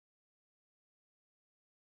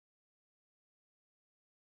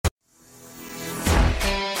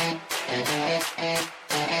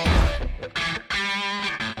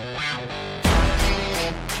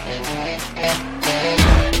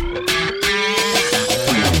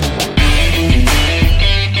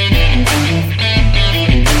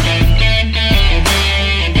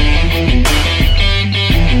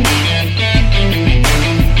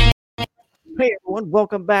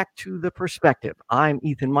welcome back to The Perspective. I'm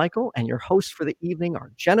Ethan Michael, and your hosts for the evening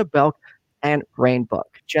are Jenna Belk and Rain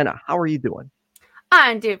Buck. Jenna, how are you doing?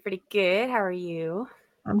 I'm doing pretty good. How are you?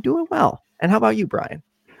 I'm doing well. And how about you, Brian?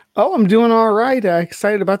 Oh, I'm doing all right.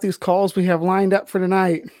 Excited about these calls we have lined up for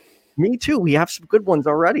tonight. Me too. We have some good ones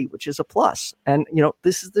already, which is a plus. And,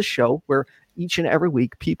 this is the show where each and every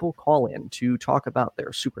week people call in to talk about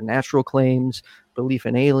their supernatural claims, belief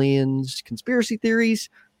in aliens, conspiracy theories,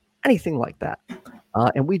 anything like that.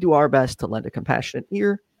 And we do our best to lend a compassionate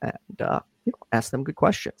ear and ask them good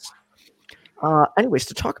questions. Anyways,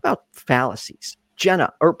 to talk about fallacies,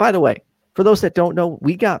 Jenna, or by the way, for those that don't know,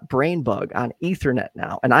 we got Brain Bug on Ethernet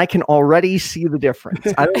now, and I can already see the difference.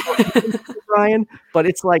 I don't know if you can, Brian, but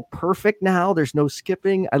it's like perfect now. There's no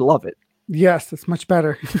skipping. I love it. Yes, it's much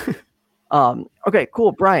better. Okay,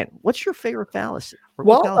 cool. Brian, what's your favorite fallacy?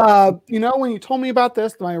 Well, when you told me about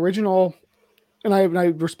this, my original, and I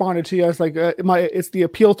responded to you, I was like, it's the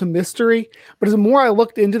appeal to mystery. But as the more I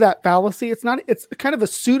looked into that fallacy, it's kind of a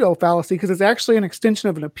pseudo fallacy because it's actually an extension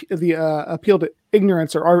of the appeal to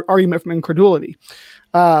ignorance or argument from incredulity.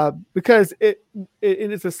 Because it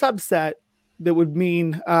is a subset that would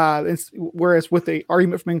mean, whereas with the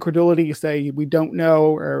argument from incredulity, you say we don't know,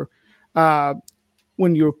 or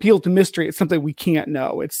when you appeal to mystery, it's something we can't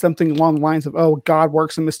know. It's something along the lines of, oh, God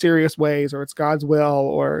works in mysterious ways, or it's God's will,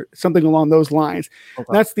 or something along those lines. Okay.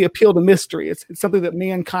 That's the appeal to mystery. It's something that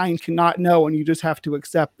mankind cannot know, and you just have to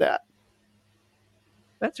accept that.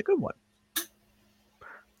 That's a good one.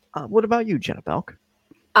 What about you, Jenna Belk?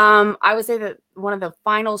 I would say that one of the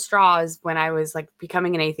final straws when I was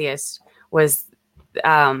becoming an atheist was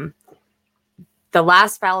the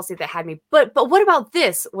last fallacy that had me, but what about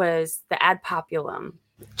this was the ad populum.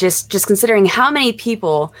 Just considering how many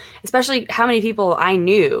people, especially how many people I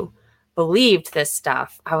knew, believed this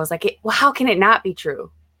stuff. I was like, well, how can it not be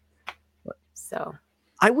true? So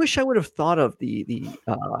I wish I would have thought of the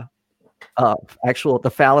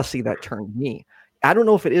fallacy that turned me. I don't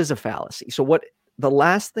know if it is a fallacy. So the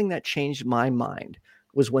last thing that changed my mind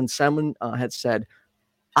was when someone had said,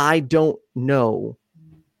 I don't know,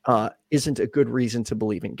 isn't a good reason to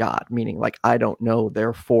believe in God, meaning I don't know,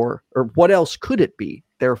 therefore, or what else could it be,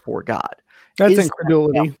 therefore God? That's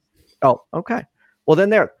incredulity. Oh, okay. Well, then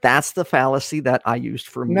that's the fallacy that I used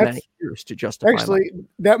for many years to justify. Actually,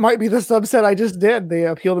 that might be the subset I just did,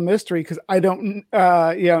 the appeal to mystery, because I don't,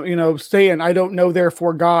 saying I don't know,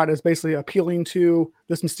 therefore God is basically appealing to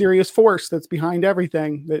this mysterious force that's behind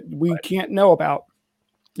everything that we can't know about.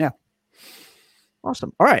 Yeah.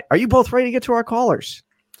 Awesome. All right. Are you both ready to get to our callers?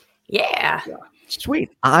 Yeah.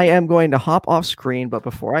 Sweet. I am going to hop off screen, but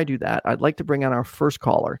before I do that, I'd like to bring on our first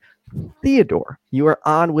caller, Theodore. You are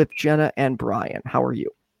on with Jenna and Brian. How are you?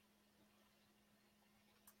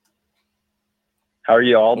 How are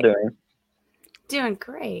you all doing? Doing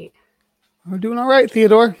great. I'm doing all right,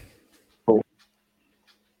 Theodore. Cool.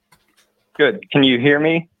 Good. Can you hear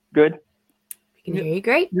me? Good? We can hear you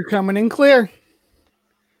great. You're coming in clear.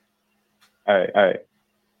 All right.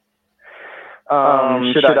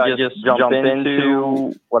 Should I just jump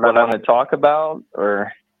into what I want to talk about,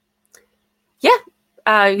 or? Yeah.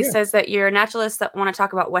 He says that you're naturalists that want to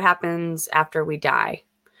talk about what happens after we die.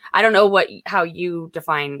 I don't know how you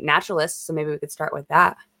define naturalists, so maybe we could start with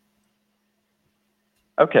that.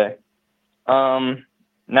 Okay.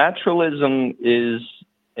 Naturalism is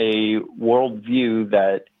a worldview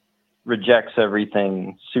that rejects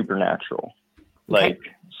everything supernatural, like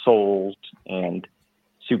souls and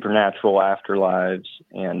supernatural afterlives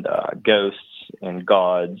and ghosts and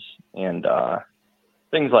gods and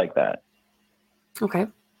things like that. Okay.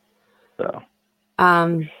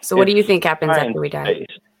 So what do you think happens after we die?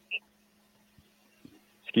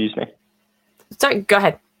 Excuse me. Sorry, go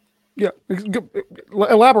ahead. Yeah,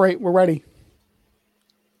 elaborate. We're ready.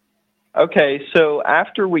 Okay, so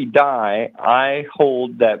after we die, I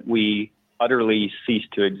hold that we utterly cease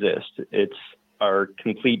to exist. It's our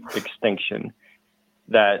complete extinction,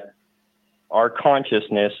 that our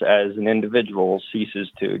consciousness as an individual ceases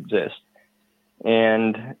to exist.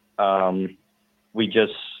 And we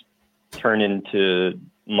just turn into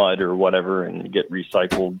mud or whatever and get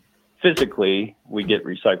recycled. Physically, we get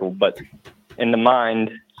recycled, but in the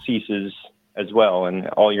mind ceases as well, and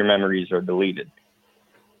all your memories are deleted.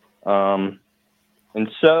 And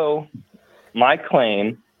so my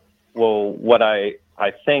claim, what I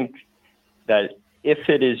think that if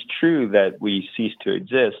it is true that we cease to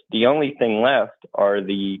exist, the only thing left are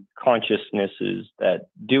the consciousnesses that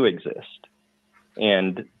do exist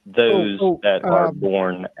and those that are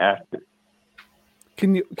born after.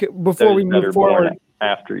 Before we move forward,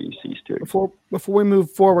 after you cease to exist. Before we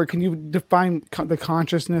move forward, can you define the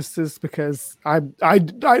consciousnesses? Because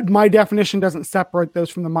my definition doesn't separate those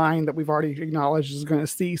from the mind that we've already acknowledged is going to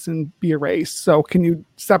cease and be erased. So can you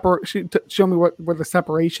show me where the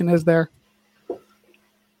separation is there?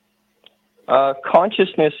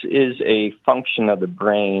 Consciousness is a function of the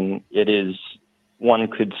brain. It is, one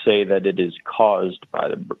could say that it is caused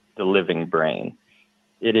by the living brain.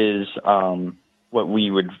 It is what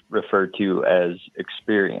we would refer to as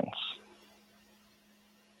experience.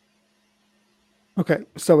 Okay,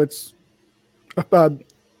 so it's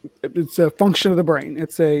a function of the brain.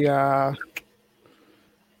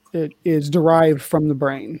 It is derived from the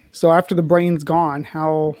brain. So after the brain's gone,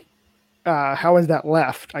 how is that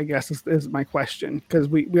left? I guess is my question, because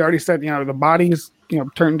we already said the body's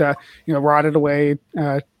turned to rotted away,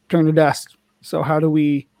 turned to dust. So how do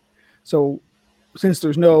we? So since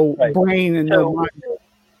there's no brain and no mind,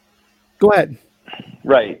 go ahead.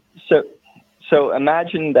 Right. So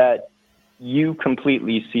imagine that you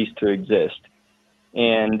completely cease to exist,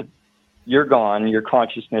 and you're gone. Your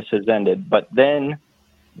consciousness has ended. But then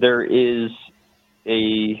there is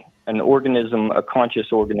an organism, a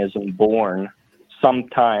conscious organism, born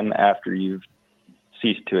sometime after you've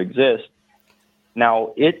ceased to exist.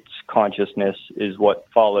 Now, its consciousness is what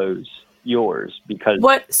follows yours, because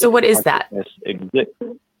what is that? Exists.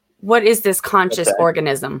 What is this conscious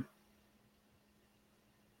organism?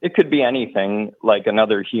 It could be anything, like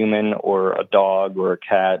another human or a dog or a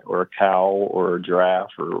cat or a cow or a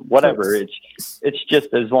giraffe or whatever. It's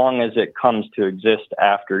just as long as it comes to exist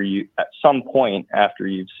at some point after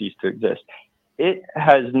you've ceased to exist. It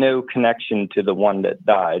has no connection to the one that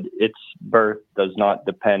died. Its birth does not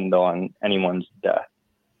depend on anyone's death.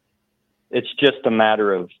 It's just a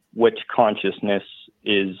matter of which consciousness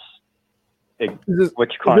is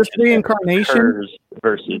reincarnation occurs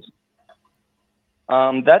versus.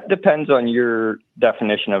 That depends on your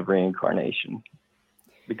definition of reincarnation,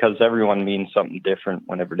 because everyone means something different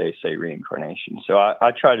whenever they say reincarnation. So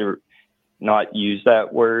I try to not use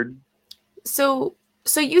that word. So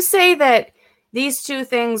you say that these two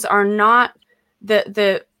things are not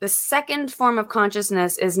the second form of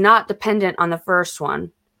consciousness is not dependent on the first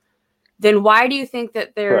one. Then why do you think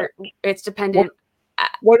that it's dependent?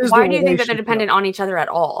 Why do you think that they're dependent on each other at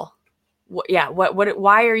all?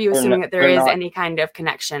 Why are you assuming that there is any kind of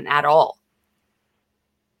connection at all?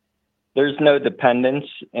 There's no dependence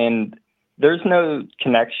and there's no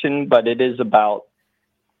connection, but it is about,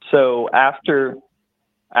 so after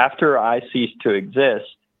I cease to exist,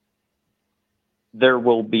 there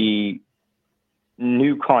will be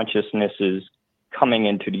new consciousnesses coming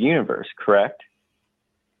into the universe, correct?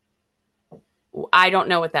 I don't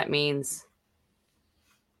know what that means.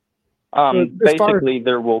 Basically,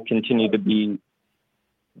 there will continue to be.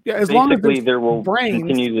 Yeah, as long as there will brains,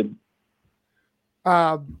 continue to.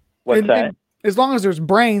 What's that? And as long as there's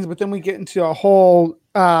brains, but then we get into a whole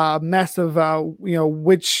mess of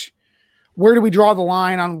where do we draw the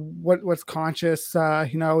line on what's conscious?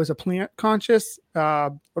 Is a plant conscious?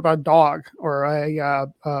 What about a dog or a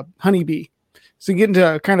honeybee? So you get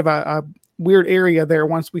into kind of a weird area there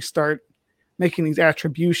once we start making these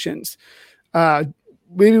attributions. So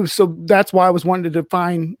that's why I was wanting to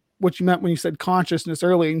define what you meant when you said consciousness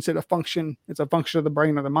earlier. You said it's a function of the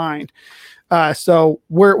brain or the mind. So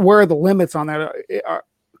where are the limits on that?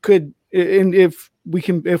 If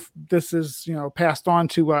this is passed on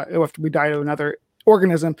to after we die to another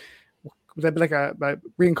organism, would that be like a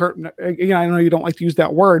reincarnation? Again, I know you don't like to use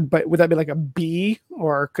that word, but would that be like a bee,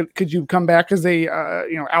 or could you come back as a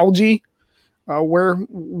algae?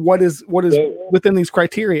 What is within these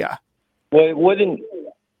criteria? Well,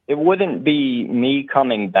 it wouldn't be me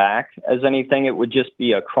coming back as anything. It would just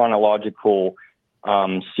be a chronological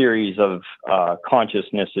series of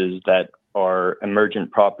consciousnesses that are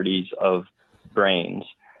emergent properties of brains.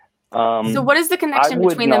 So what is the connection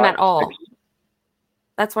between them at all?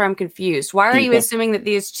 That's where I'm confused. Why are you assuming that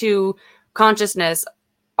these two consciousness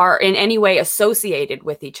are in any way associated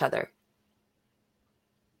with each other?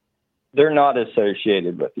 They're not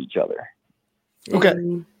associated with each other. Okay.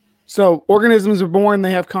 So organisms are born,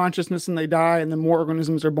 they have consciousness and they die, and then more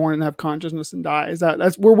organisms are born and have consciousness and die.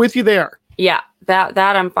 We're with you there? Yeah, that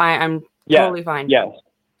I'm fine. I'm totally fine. Yes.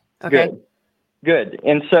 Okay. Good.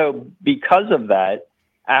 And so because of that,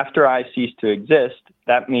 after I cease to exist,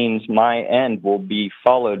 that means my end will be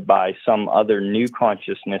followed by some other new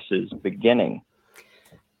consciousnesses beginning.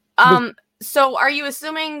 So are you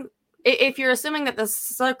assuming, if you're assuming that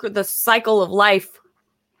the cycle of life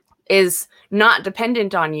is not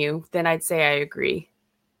dependent on you, then I'd say I agree.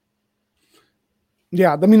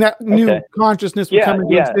 Yeah, I mean that new Okay. consciousness would come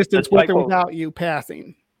into existence the with or cycle- without you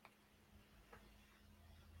passing.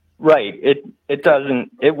 Right. It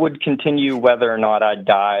doesn't. It would continue whether or not I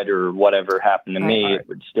died or whatever happened to me. Right. It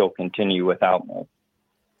would still continue without me.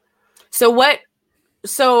 So what?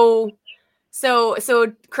 So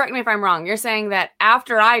correct me if I'm wrong. You're saying that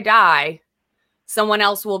after I die, someone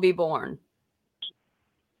else will be born.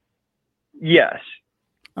 Yes.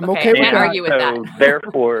 I'm Okay, okay I with can't that. argue with so that.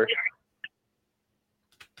 therefore,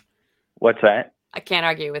 what's that? I can't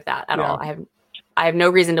argue with that at Yeah. all. I have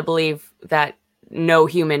no reason to believe that no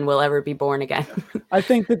human will ever be born again. I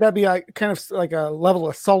think that'd be kind of like a level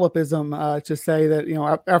of solipsism to say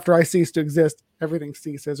that, after I cease to exist, everything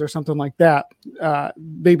ceases or something like that.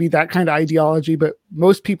 Maybe that kind of ideology, but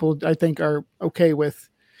most people, I think, are okay with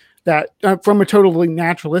that from a totally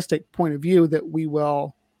naturalistic point of view, that we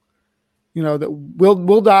will, that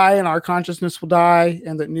we'll die and our consciousness will die,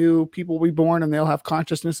 and that new people will be born and they'll have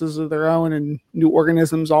consciousnesses of their own and new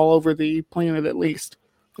organisms all over the planet at least.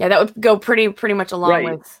 Yeah, that would go pretty much along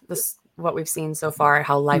Right. with this what we've seen so far,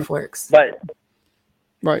 how life works. But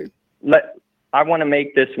Right. I want to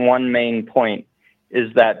make this one main point,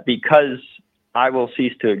 is that because I will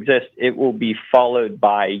cease to exist, it will be followed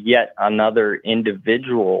by yet another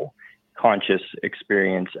individual conscious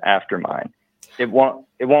experience after mine. It won't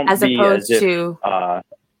As be opposed as if, to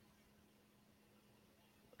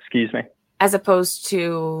excuse me. as opposed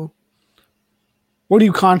to What are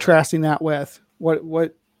you contrasting that with? What?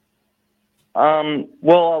 Well,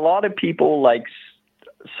 a lot of people,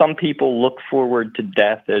 some people look forward to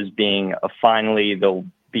death as being finally they'll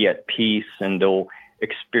be at peace and they'll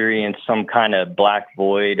experience some kind of black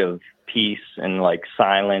void of peace and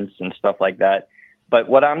silence and stuff like that. But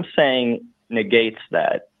what I'm saying negates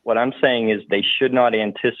that. What I'm saying is they should not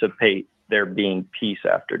anticipate there being peace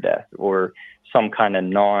after death or some kind of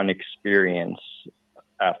non-experience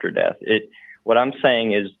after death. What I'm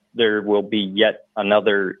saying is there will be yet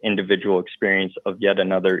another individual experience of yet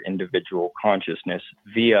another individual consciousness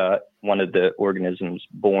via one of the organisms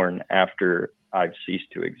born after I've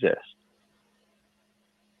ceased to exist.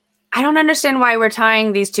 I don't understand why we're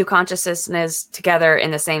tying these two consciousnesses together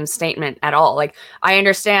in the same statement at all. I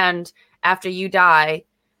understand after you die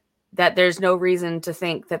that there's no reason to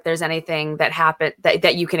think that there's anything that happened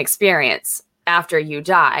that you can experience after you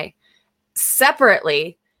die.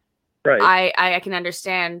 Separately, Right. I can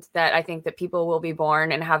understand that. I think that people will be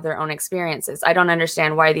born and have their own experiences. I don't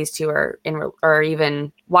understand why these two are or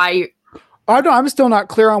even why. I'm still not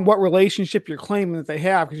clear on what relationship you're claiming that they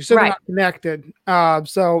have, because you said they're not connected.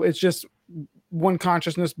 So it's just one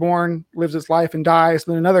consciousness born, lives its life and dies.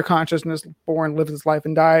 Then another consciousness born, lives its life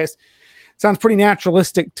and dies. Sounds pretty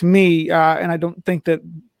naturalistic to me. And I don't think that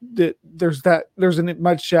there's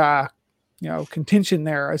much, contention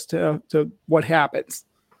there as to what happens.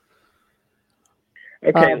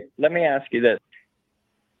 Okay, let me ask you this.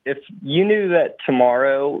 If you knew that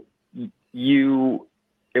tomorrow it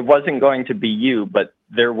wasn't going to be you, but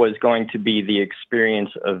there was going to be the experience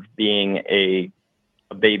of being a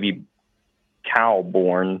baby cow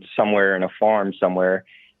born somewhere in a farm somewhere,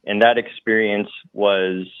 and that experience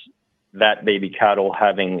was that baby cattle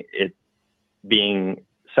being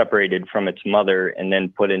separated from its mother and then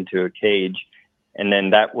put into a cage, and then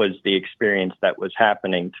that was the experience that was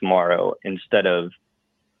happening tomorrow instead of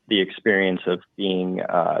the experience of being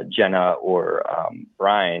Jenna or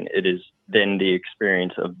Brian. It is then the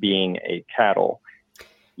experience of being a cattle.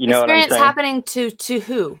 You know what I'm saying? Happening to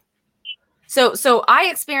who? So I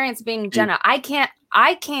experience being Jenna. I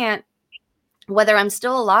can't, whether I'm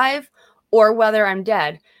still alive or whether I'm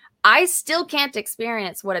dead, I still can't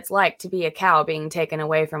experience what it's like to be a cow being taken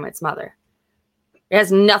away from its mother. It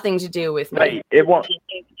has nothing to do with me. Right. It won't.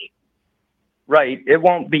 Right. It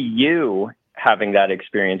won't be you having that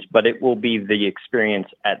experience, but it will be the experience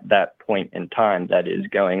at that point in time that is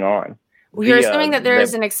going on. Well, you're assuming that there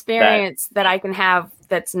is an experience that I can have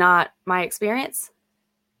that's not my experience?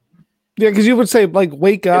 Yeah, because you would say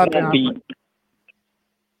wake up. Go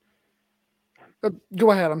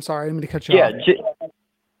ahead. I'm sorry. I didn't mean to cut you off. Yeah.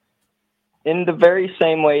 In the very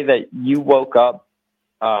same way that you woke up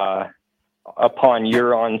upon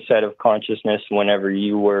your onset of consciousness whenever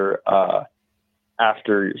you were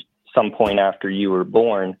after some point after you were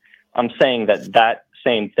born, I'm saying that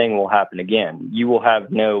same thing will happen again. You will have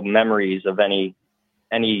no memories of any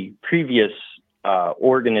previous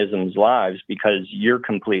organisms' lives because you're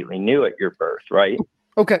completely new at your birth, right?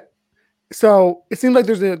 Okay. So it seems like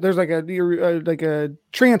there's a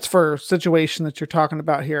transfer situation that you're talking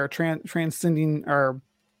about here, transcending, or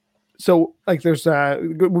so there's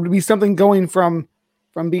would be something going from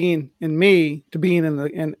being in me to being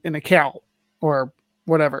in a cow, or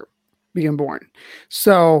whatever, being born.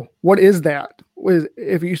 So what is that?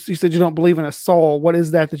 If you said you don't believe in a soul, what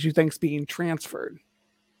is that you think is being transferred?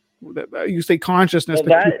 You say consciousness,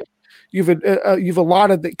 Well, but you've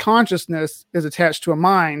allotted that consciousness is attached to a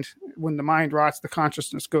mind. When the mind rots, the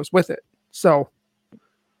consciousness goes with it. So,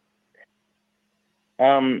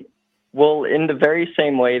 well, in the very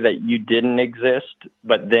same way that you didn't exist,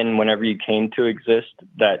 but then whenever you came to exist,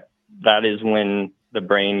 that is when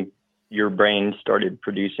your brain started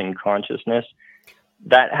producing consciousness.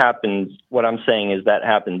 That happens. What I'm saying is that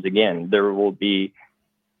happens again. There will be,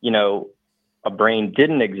 a brain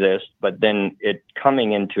didn't exist, but then it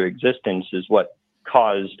coming into existence is what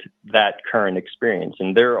caused that current experience.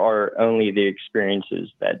 And there are only the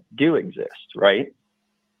experiences that do exist, right?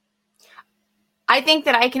 I think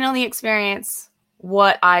that I can only experience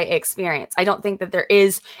what I experience. I don't think that there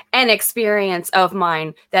is an experience of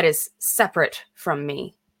mine that is separate from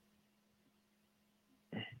me.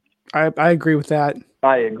 I agree with that.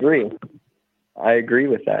 I agree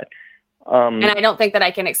with that. And I don't think that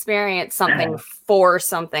I can experience something for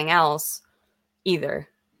something else either.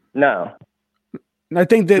 And No. I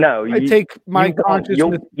think that I take my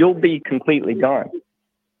consciousness. You'll be completely gone.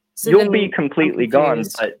 So you'll be completely gone,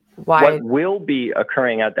 but why? What will be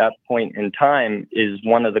occurring at that point in time is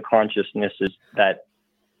one of the consciousnesses that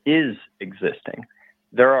is existing.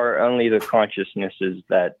 There are only the consciousnesses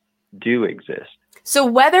that do exist. So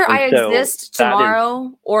whether I exist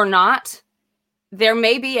tomorrow or not, there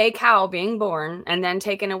may be a cow being born and then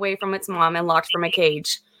taken away from its mom and locked from a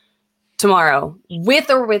cage tomorrow,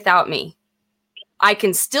 with or without me. I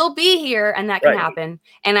can still be here and that can happen,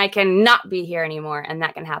 and I can not be here anymore and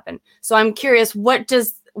that can happen. So I'm curious, what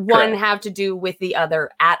does one have to do with the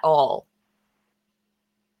other at all?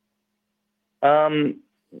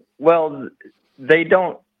 Well, they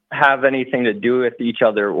don't have anything to do with each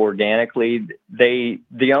other organically.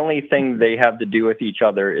 The only thing they have to do with each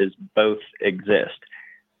other is both exist.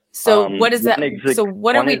 So what is that? So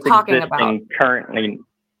what are we talking about? Currently,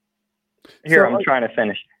 here, I'm trying to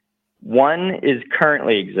finish. One is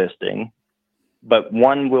currently existing, but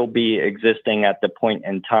one will be existing at the point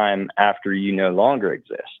in time after you no longer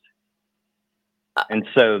exist. And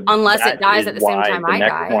so unless it dies at the same time I die,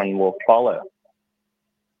 the next one will follow.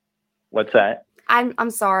 What's that? I'm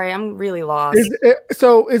sorry, I'm really lost.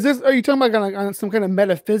 Are you talking about on some kind of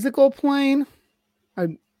metaphysical plane?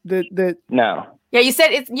 No. Yeah, you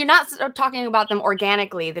said you're not talking about them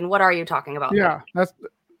organically. Then what are you talking about? Yeah, that's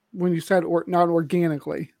when you said not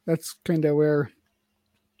organically. That's kind of where.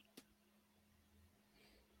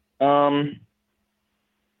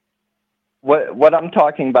 What I'm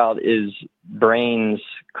talking about is brains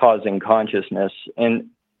causing consciousness, and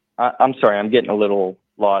I'm sorry, I'm getting a little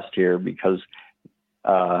lost here because.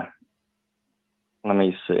 Let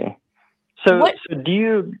me see. So do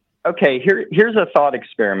you? Okay, here's a thought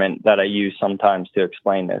experiment that I use sometimes to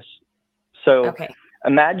explain this. So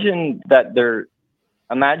imagine that there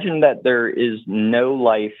is no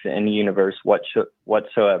life in the universe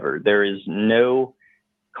whatsoever. There is no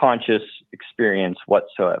conscious experience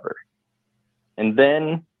whatsoever. And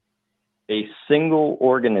then a single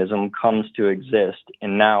organism comes to exist,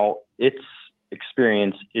 and now its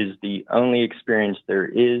experience is the only experience there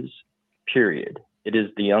is, period. It is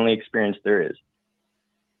the only experience there is.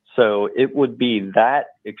 So it would be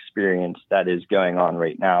that experience that is going on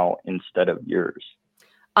right now instead of yours.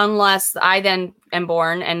 Unless I then am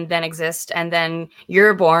born and then exist, and then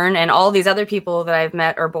you're born and all these other people that I've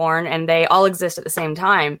met are born and they all exist at the same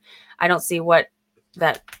time. I don't see I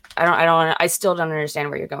still don't understand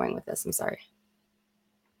where you're going with this. I'm sorry.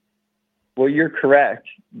 Well, you're correct.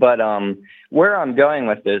 But where I'm going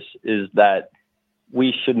with this is that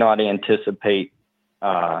we should not anticipate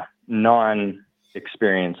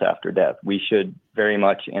non-experience after death. We should very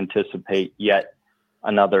much anticipate yet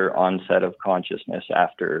another onset of consciousness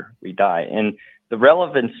after we die. And the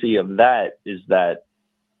relevancy of that is that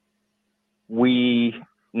we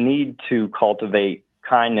need to cultivate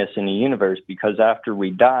kindness in the universe, because after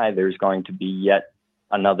we die, there's going to be yet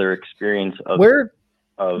another experience of where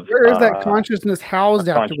is that consciousness housed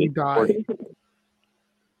after we die?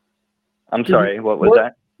 I'm sorry, what was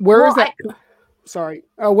that? Where is that? Sorry,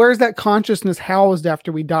 where is that consciousness housed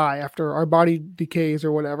after we die, after our body decays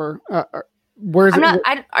or whatever? Where is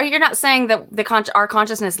it? You're not saying that our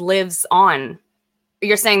consciousness lives on.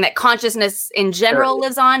 You're saying that consciousness in general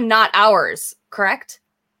lives on, not ours, correct?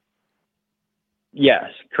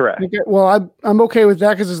 Yes, correct. Okay, well, I'm okay with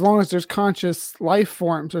that, because as long as there's conscious life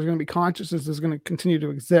forms, there's going to be consciousness that's going to continue to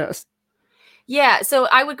exist. Yeah, so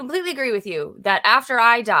I would completely agree with you that after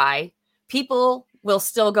I die, people will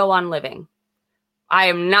still go on living. I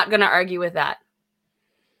am not going to argue with that.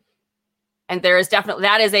 And there is definitely,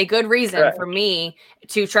 that is a good reason Correct. for me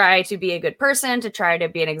to try to be a good person, to try to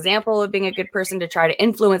be an example of being a good person, to try to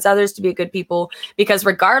influence others to be good people. Because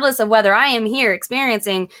regardless of whether I am here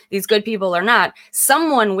experiencing these good people or not,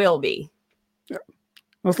 someone will be. Yeah.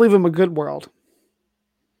 Let's leave them a good world.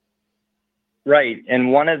 Right.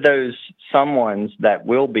 And one of those someones that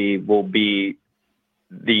will be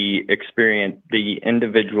the experience, the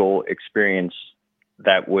individual experience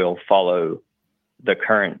that will follow the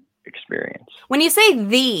current experience. When you say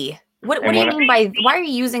the, what do you mean by, why are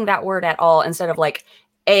you using that word at all instead of like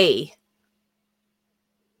a?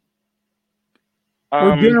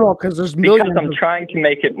 Or general, because there's millions. Because I'm trying to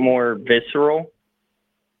make it more visceral.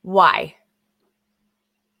 Why?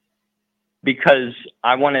 Because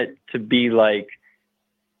I want it to be like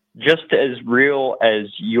just as real as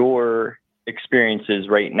your experience is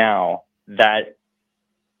right now, that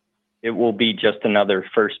it will be just another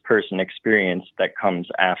first person experience that comes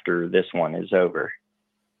after this one is over.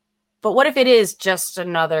 But what if it is just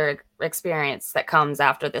another experience that comes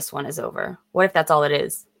after this one is over? What if that's all it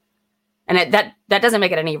is? And that doesn't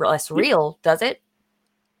make it any less real, does it?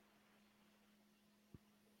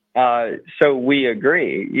 So we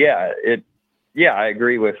agree. Yeah, I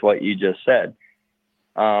agree with what you just said.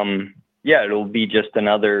 Yeah, it'll be just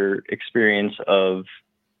another experience of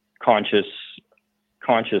consciousness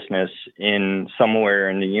in somewhere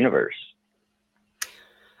in the universe.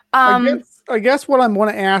 I guess what I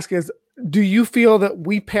want to ask is, do you feel that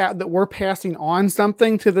we're passing on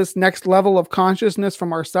something to this next level of consciousness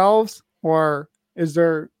from ourselves, or is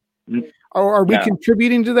there, or are we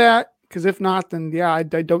contributing to that? Because if not, then yeah, I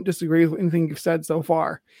don't disagree with anything you've said so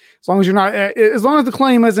far. As long as you're not, as long as the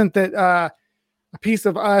claim isn't that a piece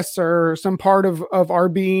of us or some part of our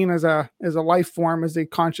being as a life form, as a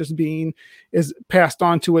conscious being, is passed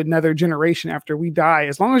on to another generation after we die.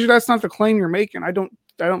 As long as that's not the claim you're making, I don't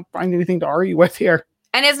find anything to argue with here.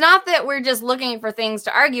 And it's not that we're just looking for things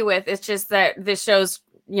to argue with. It's just that this show's,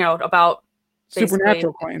 about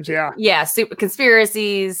supernatural claims. Yeah. Yeah. Super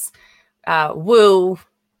conspiracies, woo,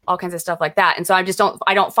 all kinds of stuff like that. And so I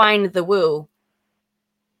don't find the woo.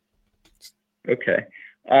 Okay.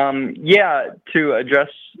 To address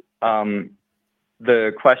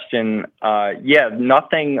the question,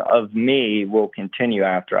 nothing of me will continue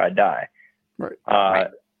after I die. Right.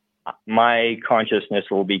 My consciousness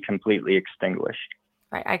will be completely extinguished.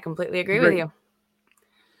 Right. I completely agree with you.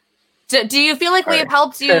 Do you feel like we have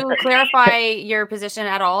helped you clarify your position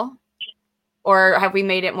at all? Or have we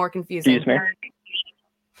made it more confusing? Excuse me?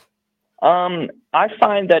 I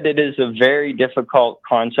find that it is a very difficult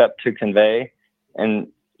concept to convey. And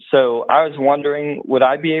so I was wondering, would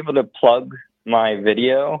I be able to plug my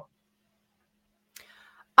video?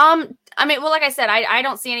 Well, like I said, I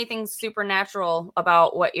don't see anything supernatural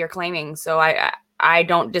about what you're claiming. So I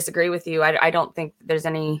don't disagree with you. I don't think there's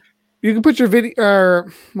any. You can put your video,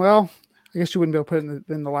 well, I guess you wouldn't be able to put it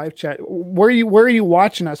in the live chat. Where are you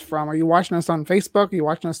watching us from? Are you watching us on Facebook? Are you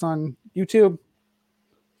watching us on YouTube?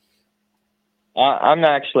 I'm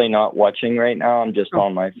actually not watching right now. I'm just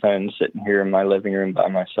on my phone, sitting here in my living room by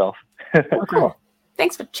myself. Cool.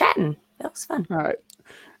 Thanks for chatting. That was fun. All right.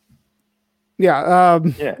 Yeah.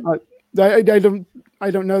 I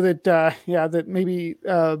don't know that. That maybe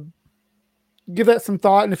give that some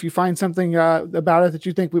thought, and if you find something about it that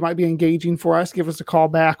you think we might be engaging for us, give us a call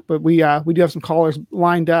back. But we do have some callers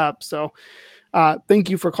lined up. So thank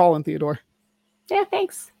you for calling, Theodore. Yeah.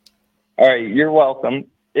 Thanks. All right. You're welcome.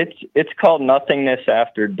 It's called Nothingness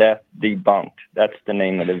After Death Debunked. That's the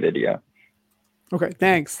name of the video. Okay,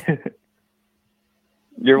 thanks.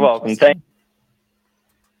 You're welcome. Thank you.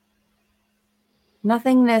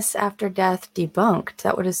 Nothingness after death debunked.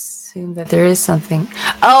 That would assume that there is something.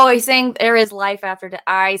 Oh, he's saying there is life after death.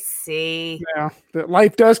 I see. Yeah, that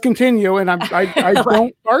life does continue, and I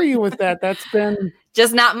don't argue with that. That's been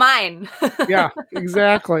just not mine. Yeah,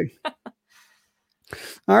 exactly.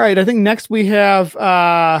 All right, I think next we have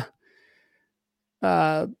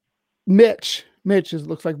Mitch. Mitch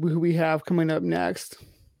looks like who we have coming up next.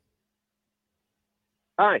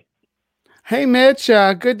 Hi. Hey, Mitch.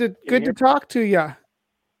 Good to talk to you.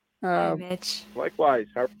 Hi, Mitch. Likewise.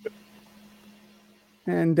 How are you?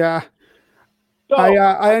 And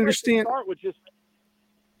I understand. Start with just...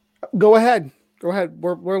 Go ahead.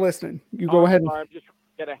 We're listening. You go ahead. I'm just trying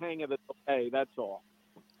to get a hang of the delay. That's all.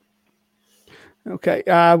 Okay,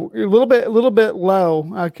 a little bit low.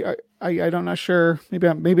 I'm not sure.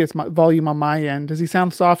 Maybe it's my volume on my end. Does he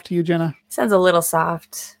sound soft to you, Jenna? Sounds a little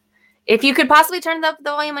soft. If you could possibly turn up the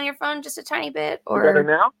volume on your phone just a tiny bit, or better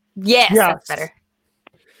now? Yes, that's better.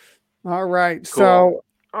 All right. Cool.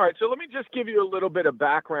 So let me just give you a little bit of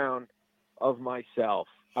background of myself.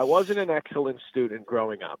 I wasn't an excellent student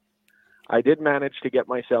growing up. I did manage to get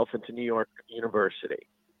myself into New York University.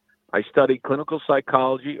 I studied clinical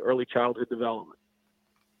psychology, early childhood development.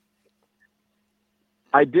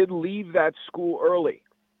 I did leave that school early.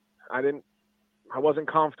 I wasn't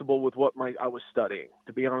comfortable with what I was studying.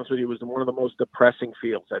 To be honest with you, it was one of the most depressing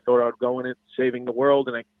fields. I thought I would go in it saving the world,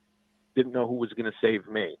 and I didn't know who was going to save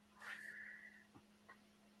me.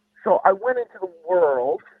 So I went into the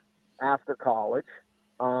world after college,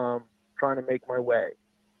 trying to make my way.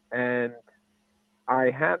 And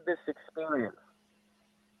I had this experience.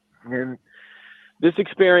 And this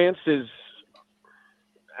experience is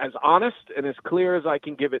as honest and as clear as I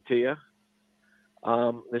can give it to you.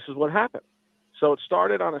 This is what happened. So it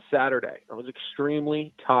started on a Saturday. I was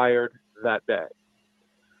extremely tired that day.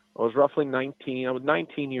 I was roughly 19. I was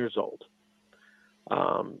 19 years old.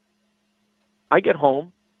 I get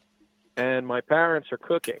home, and my parents are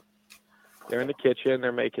cooking. They're in the kitchen.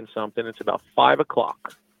 They're making something. It's about 5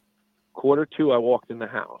 o'clock. 1:45, I walked in the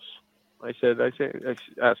house. I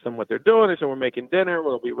asked them what they're doing. They said, we're making dinner.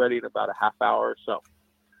 We'll be ready in about a half hour or so.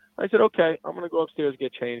 I said, okay, I'm going to go upstairs,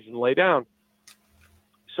 get changed, and lay down.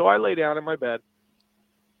 So I lay down in my bed,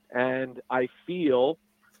 and I'm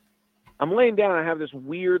laying down, and I have this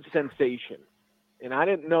weird sensation, and I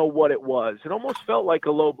didn't know what it was. It almost felt like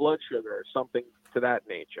a low blood sugar or something to that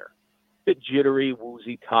nature. A bit jittery,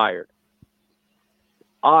 woozy, tired.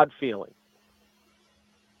 Odd feeling.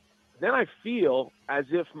 Then I feel as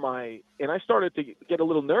if and I started to get a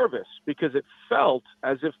little nervous because it felt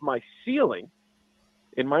as if my ceiling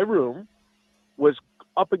in my room was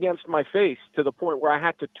up against my face to the point where I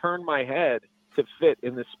had to turn my head to fit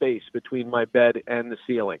in the space between my bed and the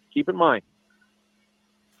ceiling. Keep in mind,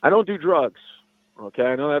 I don't do drugs. Okay,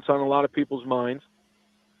 I know that's on a lot of people's minds.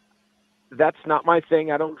 That's not my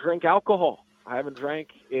thing. I don't drink alcohol. I haven't drank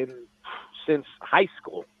since high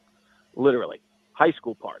school, literally, high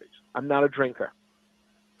school parties. I'm not a drinker.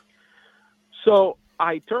 So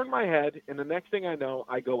I turn my head, and the next thing I know,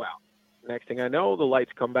 I go out. Next thing I know, the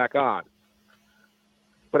lights come back on.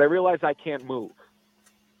 But I realize I can't move.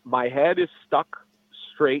 My head is stuck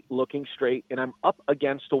straight, looking straight, and I'm up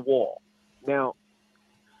against a wall. Now,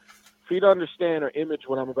 for you to understand or image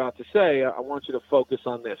what I'm about to say, I want you to focus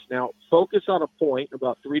on this. Now, focus on a point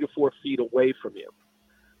about 3 to 4 feet away from you.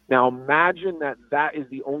 Now, imagine that is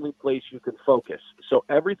the only place you can focus. So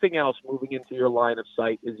everything else moving into your line of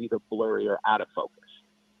sight is either blurry or out of focus.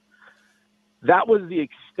 That was the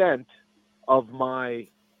extent of my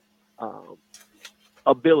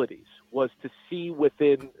abilities, was to see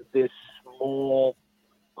within this small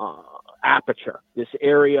aperture, this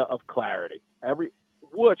area of clarity,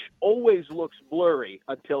 which always looks blurry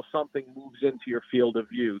until something moves into your field of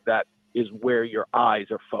view that is where your eyes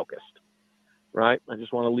are focused. Right? I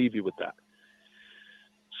just want to leave you with that.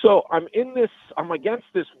 So I'm against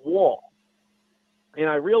this wall, and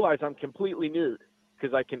I realize I'm completely nude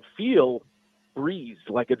because I can feel breeze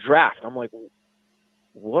like a draft. I'm like,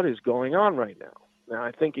 what is going on right now? Now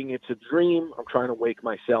I'm thinking it's a dream. I'm trying to wake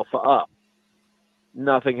myself up.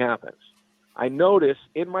 Nothing happens. I notice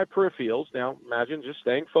in my peripherals, now imagine just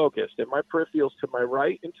staying focused, in my peripherals to my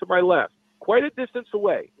right and to my left, quite a distance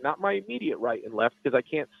away, not my immediate right and left because I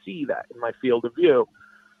can't see that in my field of view,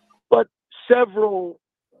 but several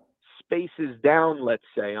spaces down, let's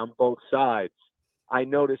say, on both sides, I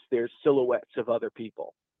notice there's silhouettes of other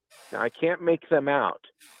people. Now, I can't make them out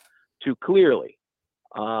too clearly,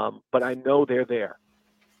 but I know they're there,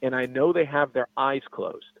 and I know they have their eyes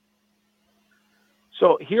closed.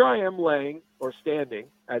 So here I am laying or standing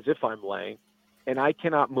as if I'm laying, and I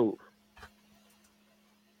cannot move.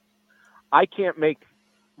 I can't make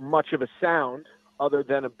much of a sound other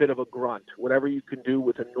than a bit of a grunt, whatever you can do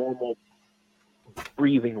with a normal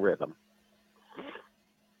breathing rhythm.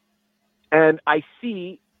 And I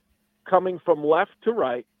see, coming from left to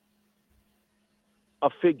right, a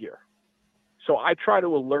figure. So I try to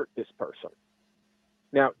alert this person.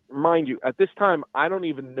 Now, mind you, at this time, I don't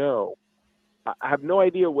even know. I have no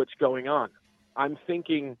idea what's going on. I'm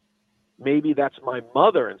thinking maybe that's my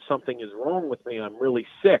mother and something is wrong with me. I'm really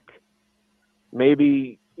sick.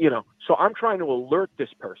 Maybe, so I'm trying to alert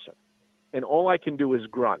this person, and all I can do is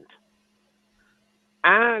grunt.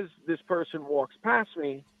 As this person walks past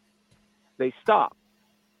me, they stop.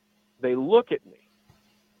 They look at me.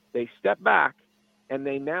 They step back, and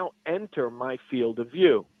they now enter my field of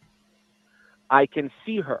view. I can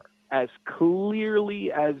see her as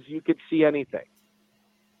clearly as you could see anything.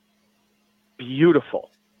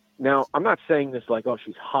 Beautiful. Now, I'm not saying this like, oh,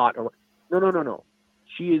 she's hot. No.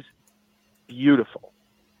 She is beautiful.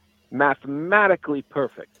 Mathematically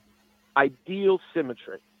perfect. Ideal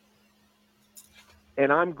symmetry.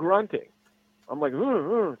 and I'm grunting. I'm like,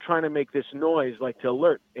 trying to make this noise, like to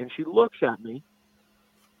alert. And she looks at me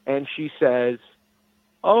and she says,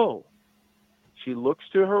 oh, she looks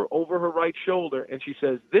to her over her right shoulder and she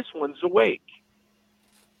says, this one's awake.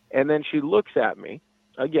 And then she looks at me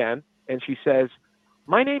again and she says,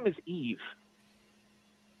 my name is Eve.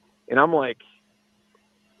 And I'm like,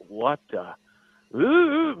 what the?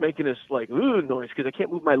 Ooh, making this like noise because I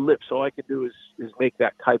can't move my lips. All I can do is make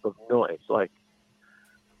that type of noise. Like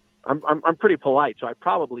I'm pretty polite, so I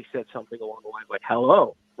probably said something along the lines like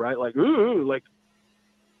hello, right? Like ooh, like.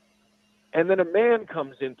 And then a man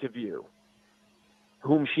comes into view,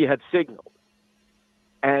 whom she had signaled,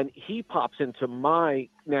 and he pops into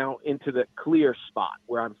the clear spot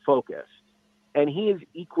where I'm focused, and he is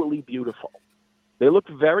equally beautiful. They look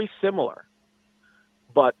very similar,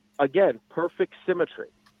 but again, perfect symmetry.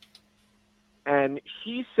 And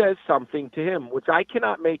she says something to him, which I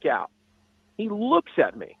cannot make out. He looks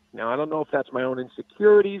at me. Now, I don't know if that's my own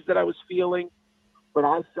insecurities that I was feeling, but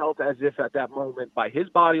I felt as if at that moment, by his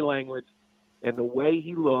body language and the way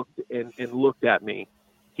he looked and looked at me,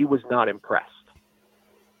 he was not impressed.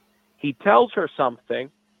 He tells her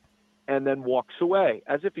something and then walks away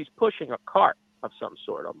as if he's pushing a cart of some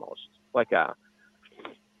sort, almost like a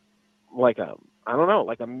I don't know,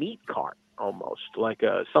 like a meat cart almost, like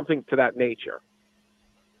something to that nature,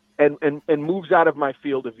 and moves out of my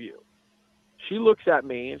field of view. She looks at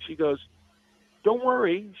me and she goes, don't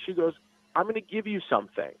worry. She goes, I'm going to give you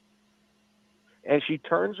something. And she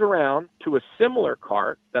turns around to a similar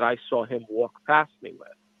cart that I saw him walk past me with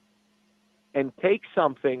and takes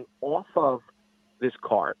something off of this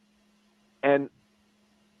cart and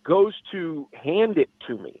goes to hand it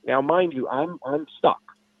to me. Now, mind you, I'm stuck.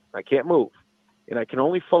 I can't move. And I can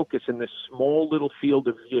only focus in this small little field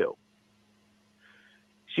of view.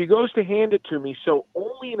 She goes to hand it to me, so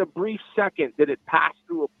only in a brief second did it pass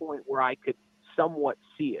through a point where I could somewhat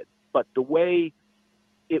see it. But the way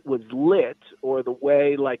it was lit, or the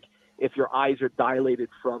way, like, if your eyes are dilated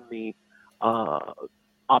from the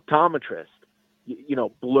optometrist,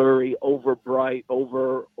 blurry, over bright,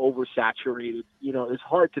 oversaturated, it's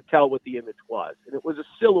hard to tell what the image was. And it was a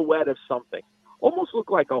silhouette of something. Almost looked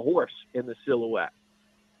like a horse in the silhouette.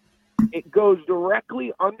 It goes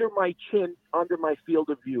directly under my chin, under my field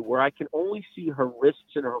of view, where I can only see her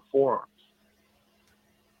wrists and her forearms.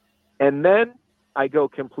 And then I go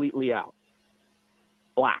completely out.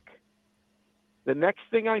 Black. The next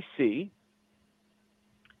thing I see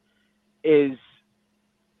is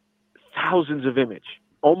thousands of images,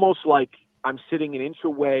 almost like I'm sitting an inch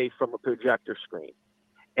away from a projector screen.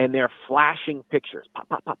 And they're flashing pictures. Pop,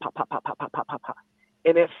 pop, pop, pop, pop, pop, pop, pop, pop, pop, pop.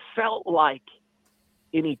 And it felt like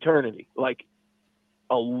an eternity, like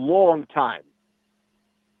a long time.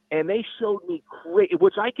 And they showed me,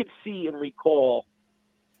 which I could see and recall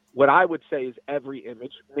what I would say is every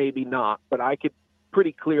image, maybe not, but I could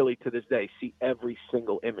pretty clearly to this day see every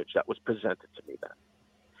single image that was presented to me then.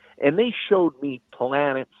 And they showed me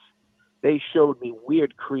planets. They showed me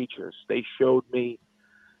weird creatures. They showed me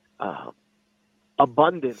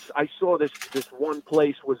abundance. I saw this one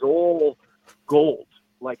place was all gold,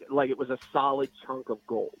 like it was a solid chunk of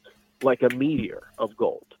gold, like a meteor of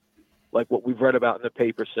gold, like what we've read about in the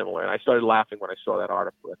paper similar. And I started laughing when I saw that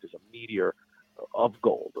article that there's a meteor of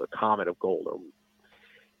gold, a comet of gold.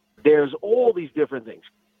 There's all these different things,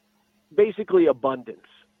 basically abundance.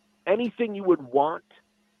 Anything you would want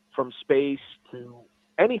from space to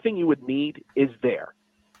anything you would need is there.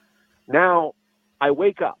 Now I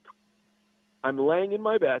wake up. I'm laying in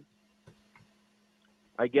my bed.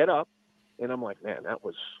 I get up and I'm like, man, that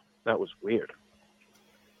was weird.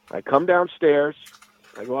 I come downstairs.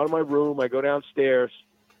 I go out of my room. I go downstairs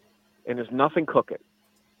and there's nothing cooking.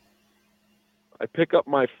 I pick up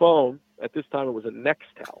my phone. At this time, it was a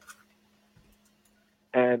Nextel.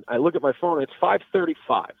 And I look at my phone. It's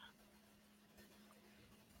 5:35.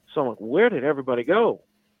 So I'm like, where did everybody go?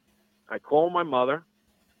 I call my mother.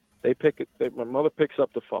 My mother picks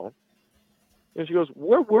up the phone. And she goes,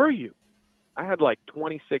 where were you? I had like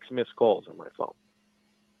 26 missed calls on my phone.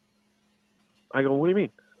 I go, what do you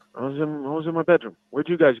mean? I was in my bedroom. Where'd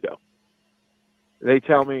you guys go? They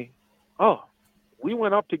tell me, oh, we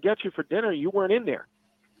went up to get you for dinner. You weren't in there.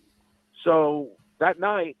 So that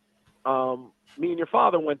night, me and your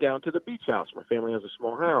father went down to the beach house. My family has a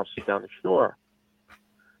small house down the shore.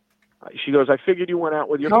 She goes, I figured you went out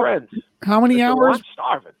with your friends. How many hours? Well, I'm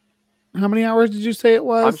starving. How many hours did you say it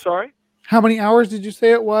was? I'm sorry? How many hours did you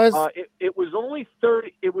say it was? It was only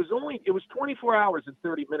 30. It was 24 hours and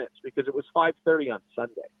 30 minutes because it was 5:30 on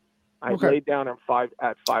Sunday. I laid down at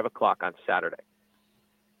 5 o'clock on Saturday.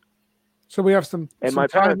 So we have some. And some my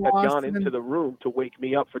parents time had lost gone and into then- the room to wake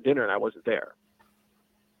me up for dinner, and I wasn't there.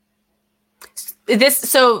 Is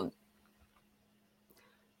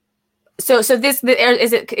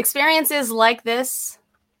it experiences like this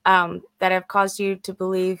that have caused you to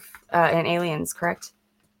believe in aliens, correct?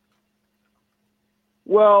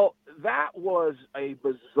 Well, that was a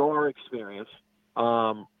bizarre experience.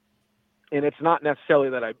 And it's not necessarily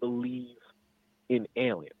that I believe in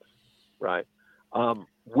aliens, right?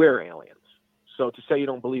 We're aliens. So to say you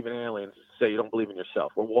don't believe in aliens is to say you don't believe in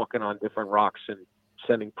yourself. We're walking on different rocks and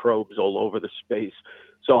sending probes all over the space.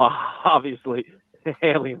 So obviously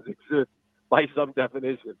aliens exist by some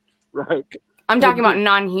definition, right? I'm talking about And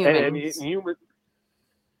non-humans. human,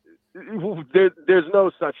 there's no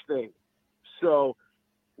such thing. So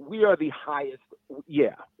we are the highest.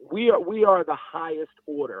 Yeah, we are the highest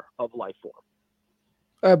order of life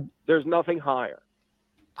form. There's nothing higher.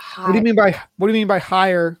 What do you mean by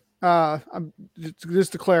higher?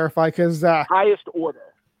 Just to clarify, because Highest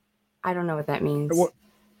order. I don't know what that means.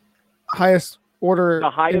 Highest order.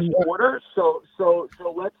 The highest order. So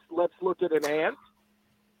let's look at an ant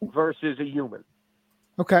versus a human.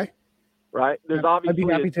 Okay. Right. There's I'd be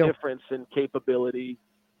obviously happy a to. difference in capability,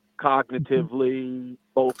 cognitively,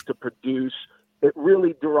 both to produce. It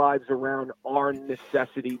really derives around our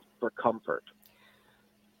necessity for comfort.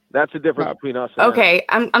 That's the difference between us and Okay,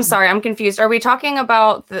 I'm sorry, I'm confused. Are we talking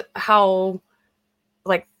about how,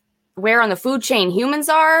 like, where on the food chain humans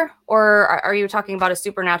are, or are you talking about a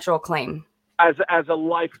supernatural claim? As a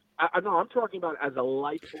life, no, I'm talking about as a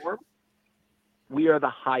life form. We are the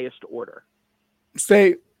highest order.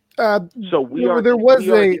 Say, so we are. There was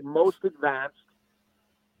the most advanced.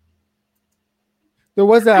 There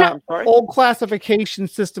was a old classification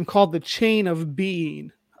system called the chain of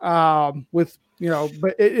being, with,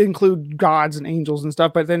 but it included gods and angels and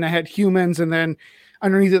stuff. But then I had humans, and then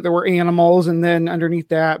underneath it there were animals, and then underneath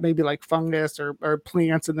that maybe like fungus or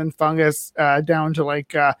plants, and then fungus down to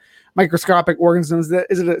like microscopic organisms.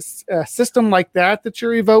 Is it a system like that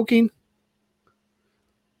you're evoking?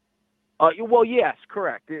 Well, yes,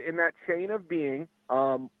 correct. In that chain of being,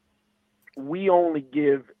 we only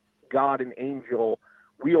give God and angel.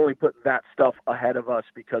 We only put that stuff ahead of us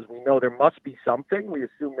because we know there must be something. We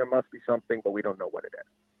assume there must be something, but we don't know what it is.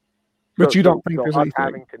 But you don't think there's us anything.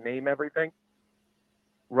 Having to name everything,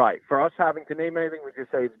 right? For us having to name anything, we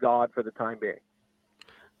just say it's God for the time being.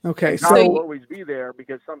 Okay, God will always be there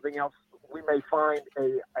because something else. We may find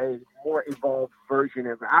a more evolved version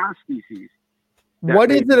of our species.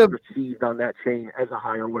 What is it received on that chain as a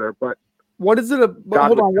higher order? But what is it?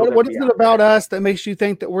 Hold on. What is it about us that makes you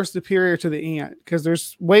think that we're superior to the ant? Because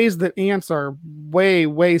there's ways that ants are way,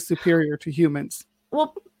 way superior to humans.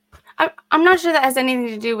 Well, I'm not sure that has anything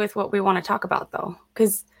to do with what we want to talk about, though.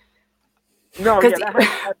 Because that's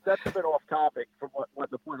a bit off topic from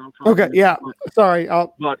what the point I'm trying. Okay, yeah. Sorry,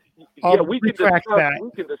 I'll we can discuss that.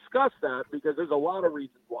 We can discuss that because there's a lot of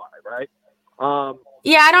reasons why, right?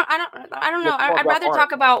 Yeah, I don't know. I'd rather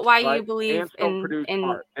talk about why you believe Ants don't produce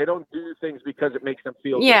art. They don't do things because it makes them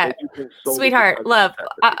feel good. Yeah, they do things sweetheart, love,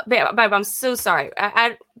 babe, I'm so sorry.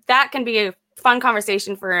 That can be a fun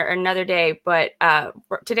conversation for another day, but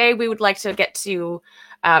today we would like to get to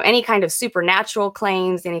any kind of supernatural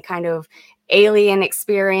claims, any kind of alien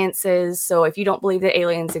experiences. So if you don't believe that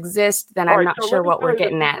aliens exist, then I'm not sure what we're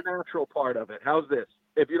getting at. The supernatural part of it. How's this?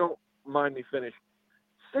 If you don't mind me finish.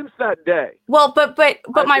 Since that day. Well, but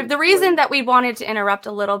the reason that we wanted to interrupt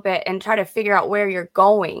a little bit and try to figure out where you're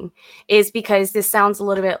going is because this sounds a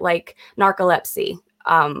little bit like narcolepsy,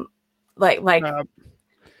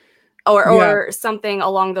 or something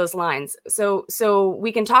along those lines. So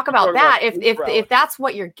we can talk about that if that's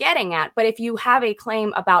what you're getting at. But if you have a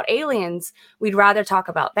claim about aliens, we'd rather talk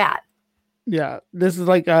about that. Yeah, this is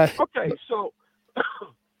like okay, so.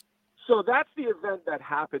 So that's the event that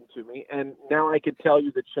happened to me, and now I can tell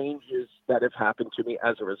you the changes that have happened to me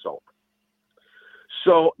as a result.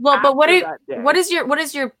 So, but what is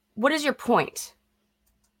your point?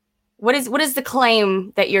 What is the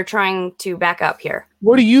claim that you're trying to back up here?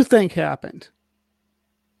 What do you think happened?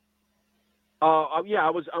 Yeah, I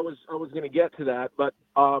was going to get to that, but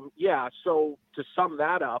yeah. So to sum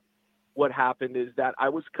that up, what happened is that I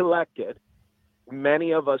was collected.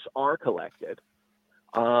 Many of us are collected.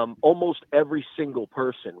 Almost every single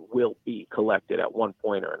person will be collected at one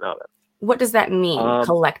point or another. What does that mean,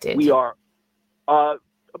 collected? We are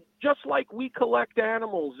just like we collect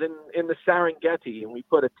animals in the Serengeti, and we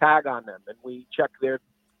put a tag on them, and we check their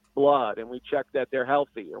blood, and we check that they're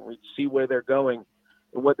healthy, and we see where they're going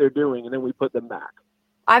and what they're doing, and then we put them back.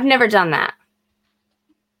 I've never done that.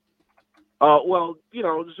 Well,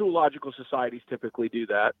 zoological societies typically do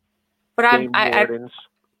that. But game wardens.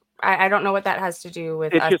 I don't know what that has to do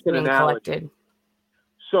with It's us just an being analogy. collected.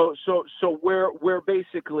 So we're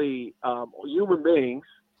basically human beings,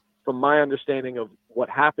 from my understanding of what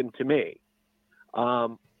happened to me,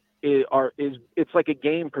 it's like a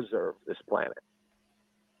game preserve. This planet,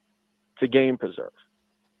 it's a game preserve.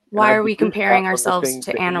 Why are we comparing ourselves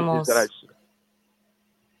to animals?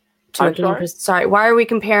 Sorry, why are we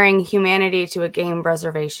comparing humanity to a game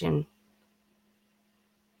preservation?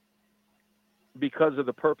 Because of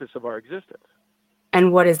the purpose of our existence.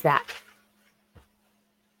 And what is that?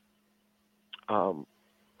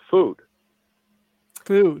 Food.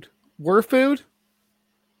 Food. We're food?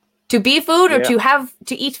 To be food or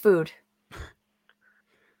to eat food?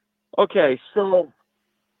 Okay, so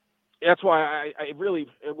that's why it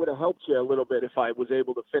would have helped you a little bit if I was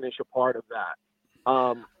able to finish a part of that.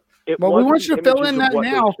 Well, we want you to fill in that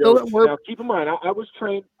now. Now, keep in mind, I was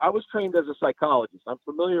trained as a psychologist. I'm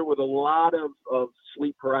familiar with a lot of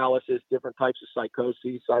sleep paralysis, different types of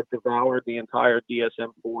psychoses. I've devoured the entire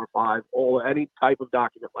DSM-4 or 5, any type of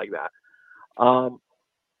document like that.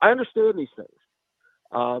 I understand these things.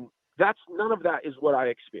 None of that is what I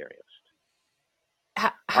experienced.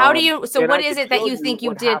 How do you? So, what is it that you think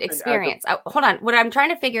you did experience? Hold on. What I'm trying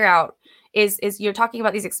to figure out is you're talking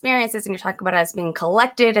about these experiences, and you're talking about us being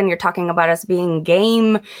collected, and you're talking about us being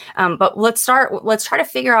game. But let's try to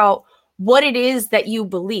figure out what it is that you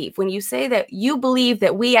believe. When you say that you believe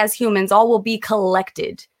that we as humans all will be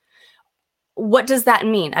collected, what does that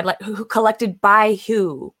mean? Who collected by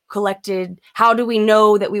who? Collected? How do we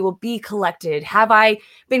know that we will be collected? Have I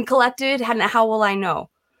been collected? How will I know?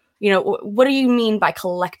 What do you mean by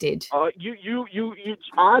collected? You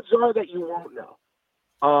odds are that you won't know.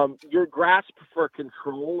 Your grasp for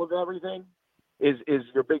control of everything is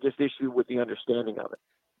your biggest issue with the understanding of it.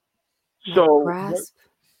 So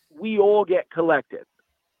we all get collected,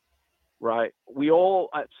 right? We all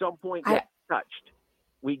at some point get touched.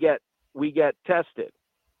 We get tested,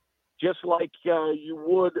 just like you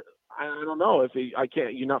would. I don't know if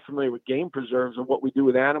you're not familiar with game preserves and what we do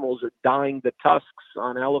with animals or dyeing the tusks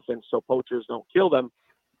on elephants so poachers don't kill them.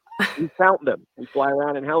 We count them. We fly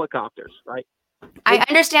around in helicopters, right? I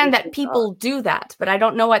understand that people do that, but I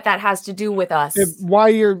don't know what that has to do with us. It's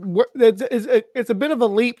a bit of a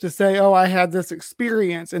leap to say, oh, I had this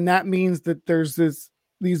experience, and that means that there's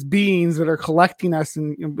these beings that are collecting us,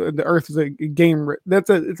 and the Earth is a game.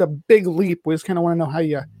 It's a big leap. We just kind of want to know how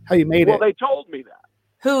you made it. Well, they told me that.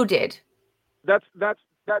 Who did? That's not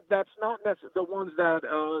necessarily the ones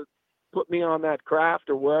that put me on that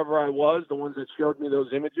craft or wherever I was. The ones that showed me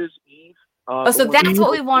those images. Eve. So that's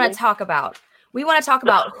what we want to talk about. We want to talk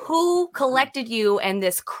about who collected you and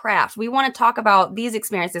this craft. We want to talk about these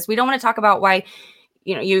experiences. We don't want to talk about why,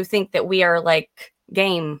 you think that we are like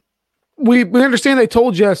game. We understand they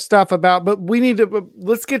told you stuff about, but we need to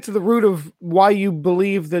let's get to the root of why you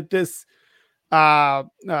believe that this that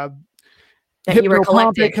you were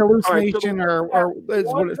collected hallucination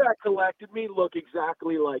that collected me look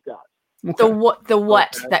exactly like us. Okay. The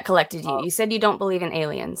what that collected you? You said you don't believe in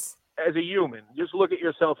aliens. As a human, just look at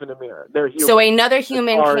yourself in the mirror. They're human. So another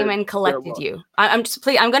human came and collected you. I'm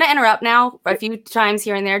going to interrupt now a few times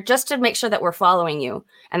here and there just to make sure that we're following you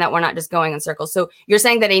and that we're not just going in circles. So you're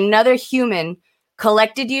saying that another human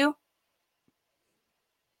collected you?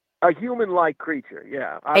 A human-like creature,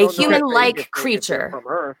 yeah. A human-like creature from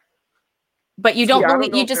Earth. But you don't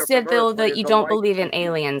believe. You just said though that you don't believe in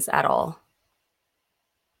aliens at all.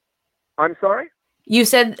 I'm sorry? You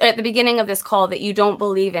said at the beginning of this call that you don't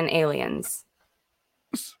believe in aliens.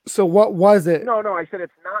 So what was it? No, I said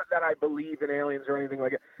it's not that I believe in aliens or anything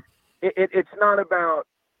like it. It's not about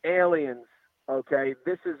aliens, okay?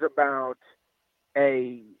 This is about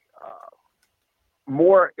a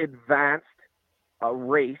more advanced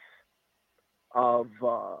race of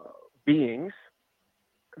beings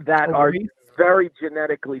that are very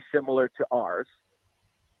genetically similar to ours.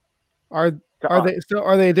 Are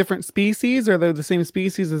they a different species? Are they the same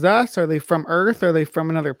species as us? Are they from Earth? Are they from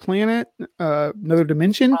another planet, another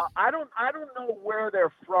dimension? I don't know where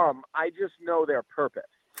they're from. I just know their purpose.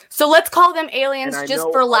 So let's call them aliens just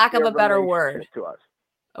for lack of a better word. To us.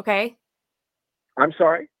 Okay. I'm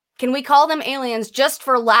sorry? Can we call them aliens just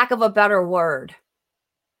for lack of a better word?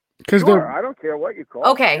 Because I don't care what you call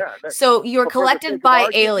them. Okay. So you're collected by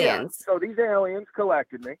aliens. Yeah. So these aliens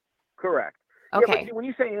collected me. Correct. Okay. Yeah, but when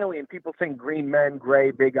you say alien, people think green men,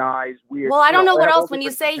 gray, big eyes, weird. Well, I don't know what else. When you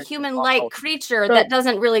say human-like creature, that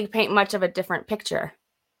doesn't really paint much of a different picture.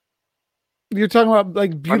 You're talking about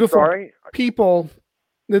like beautiful people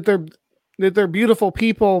that that they're beautiful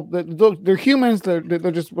people, that look, they're humans, they're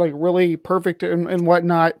just like really perfect and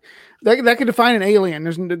whatnot. That could define an alien.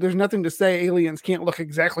 There's nothing to say aliens can't look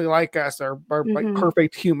exactly like us or like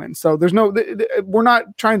perfect humans. So there's no, we're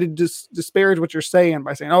not trying to disparage what you're saying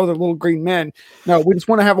by saying, oh, they're little green men. No, we just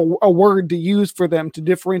want to have a word to use for them to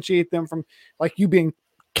differentiate them from like you being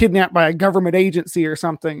kidnapped by a government agency or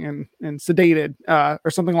something and sedated or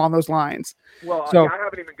something along those lines. Well, so I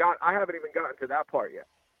haven't even gotten to that part yet.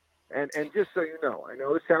 And just so you know, I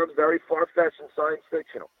know it sounds very far-fetched and science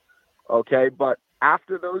fictional, okay? But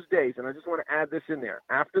after those days, and I just want to add this in there,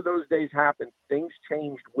 after those days happened, things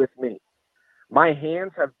changed with me. My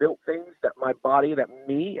hands have built things that my body, that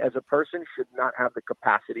me as a person should not have the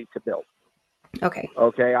capacity to build. Okay.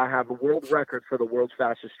 Okay, I have a world record for the world's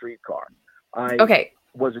fastest streetcar. I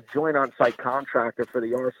was a joint on-site contractor for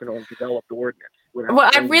the Arsenal and developed ordnance.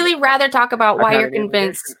 Well, I'd really rather talk about why you're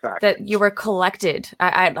convinced that you were collected.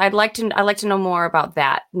 I'd like to know more about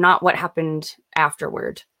that, not what happened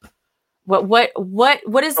afterward. What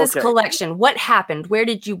is this collection? What happened? Where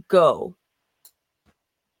did you go?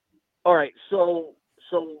 All right, so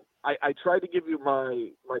I tried to give you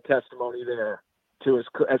my testimony there to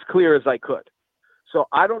as clear as I could. So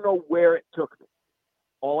I don't know where it took me.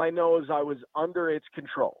 All I know is I was under its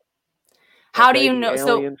control. How do you know?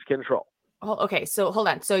 Aliens' control. Oh, okay, so hold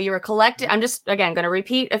on. So you were collected. I'm just, again, going to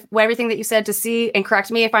repeat everything that you said to see and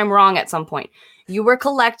correct me if I'm wrong at some point. You were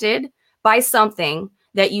collected by something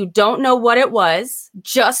that you don't know what it was,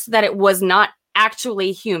 just that it was not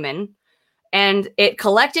actually human. And it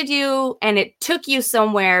collected you and it took you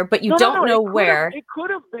somewhere, but you don't know where. It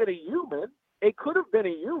could have been a human. It could have been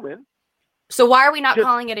a human. So why are we not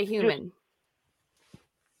calling it a human?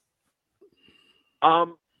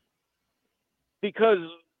 Because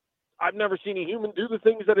I've never seen a human do the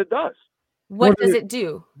things that it does. What does it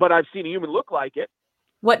do? But I've seen a human look like it.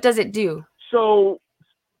 What does it do? So,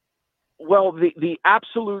 well, the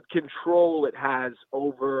absolute control it has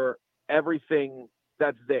over everything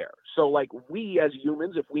that's there. So, like, we as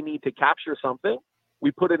humans, if we need to capture something,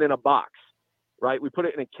 we put it in a box, right? We put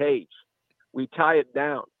it in a cage. We tie it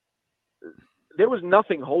down. There was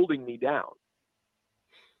nothing holding me down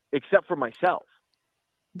except for myself.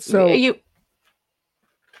 So you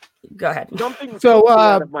go ahead. Something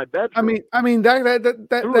out of my bedroom. I mean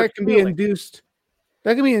that can be induced.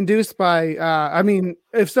 That can be induced by. I mean,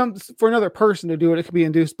 if for another person to do it, it can be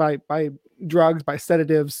induced by drugs, by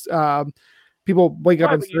sedatives. People wake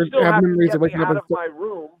up and have memories of waking up out of my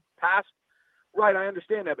room. Right, I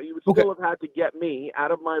understand that, but you would still have had to get me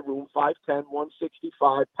out of my room, 5'10",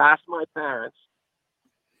 165, past my parents.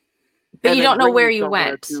 But you don't know where you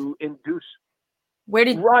went. To induce. Where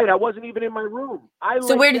did? Right, I wasn't even in my room. I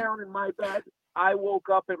lay down in my bed. I woke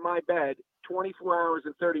up in my bed 24 hours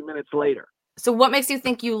and 30 minutes later. So what makes you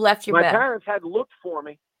think you left your bed? My parents had looked for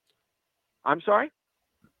me. I'm sorry?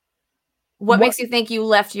 What makes you think you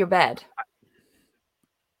left your bed?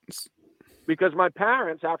 Because my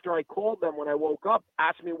parents, after I called them when I woke up,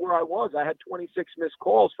 asked me where I was. I had 26 missed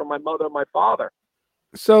calls from my mother and my father.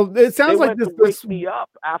 So it sounds like this wake me up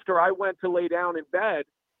after I went to lay down in bed.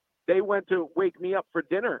 They went to wake me up for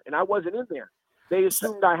dinner, and I wasn't in there. They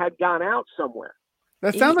assumed I had gone out somewhere.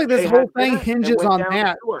 That sounds like this whole thing hinges on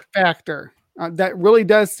that factor. That really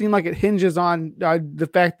does seem like it hinges on the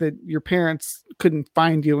fact that your parents couldn't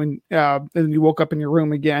find you and you woke up in your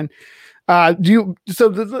room again. To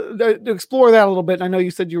explore that a little bit, I know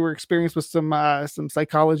you said you were experienced with some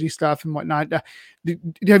psychology stuff and whatnot.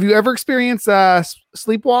 Have you ever experienced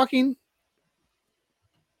sleepwalking?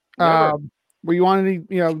 Were you on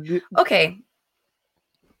any? Okay.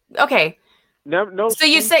 No. So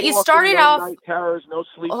you said you started off night terrors, no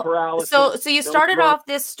sleep paralysis. So you started off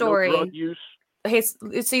this story. No drug use. Okay,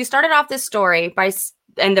 so you started off this story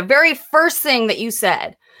and the very first thing that you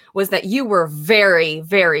said was that you were very,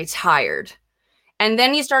 very tired. And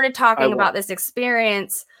then you started talking about this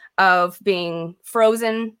experience of being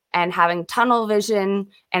frozen and having tunnel vision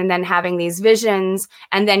and then having these visions,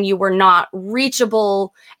 and then you were not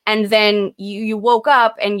reachable. And then you woke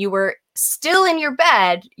up and you were still in your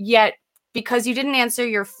bed, yet because you didn't answer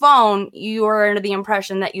your phone, you were under the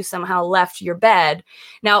impression that you somehow left your bed.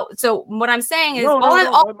 Now, so what I'm saying is, hold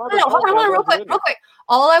on, real quick.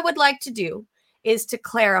 All I would like to do is to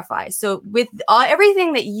clarify. So with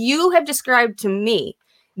everything that you have described to me,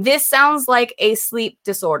 this sounds like a sleep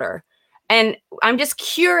disorder. And I'm just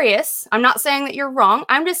curious. I'm not saying that you're wrong.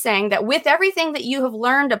 I'm just saying that with everything that you have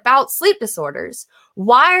learned about sleep disorders,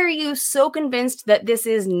 why are you so convinced that this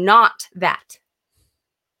is not that?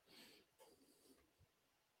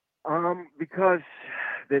 Because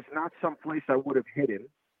there's not some place I would have hidden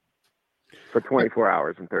for 24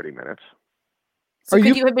 hours and 30 minutes. So Are could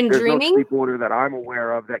you- you have been There's dreaming? no sleep order that I'm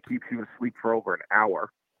aware of that keeps you asleep for over an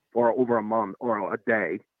hour or over a month or a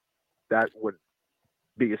day. That would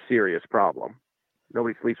be a serious problem.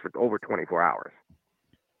 Nobody sleeps for over 24 hours.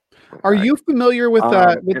 Are Okay. you familiar with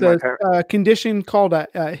and my a condition called a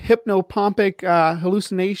hypnopompic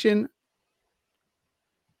hallucination?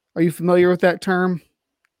 Are you familiar with that term?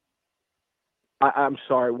 I'm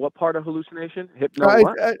sorry. What part of hallucination? Hypno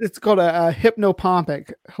what? It's called a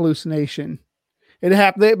hypnopompic hallucination. It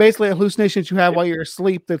happens basically a hallucination that you have while you're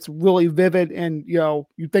asleep that's really vivid, and you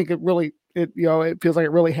think it feels like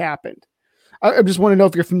it really happened. I just want to know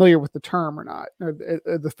if you're familiar with the term or not, or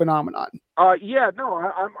the phenomenon. Yeah, no,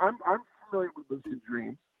 I'm familiar with lucid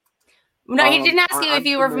dreams. No, he didn't ask you if I'm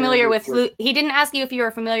you were familiar with. with- He didn't ask you if you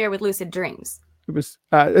were familiar with lucid dreams. It was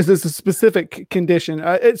this is a specific condition.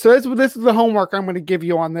 So this is the homework I'm going to give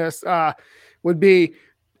you on this. Would be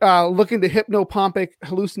look into hypnopompic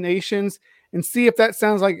hallucinations and see if that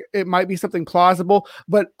sounds like it might be something plausible.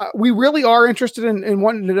 But we really are interested in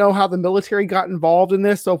wanting to know how the military got involved in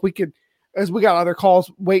this. So if we could, as we got other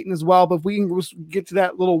calls waiting as well, but if we can just get to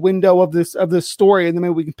that little window of this story, and then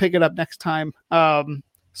maybe we can pick it up next time.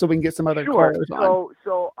 So we can get some other Sure. callers on.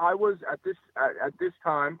 So I was at this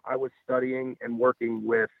time I was studying and working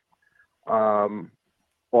with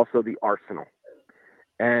also the Arsenal,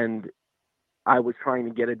 and I was trying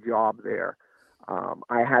to get a job there.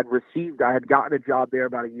 I had gotten a job there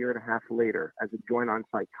about a year and a half later as a joint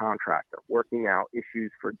on-site contractor, working out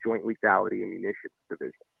issues for Joint Lethality and Munitions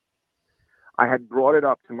Division. I had brought it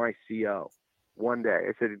up to my CO one day.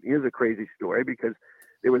 I said, here's a crazy story, because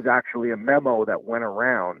there was actually a memo that went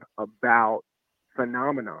around about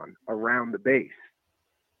phenomenon around the base.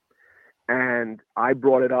 And I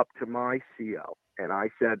brought it up to my CO, and I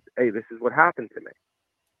said, hey, this is what happened to me.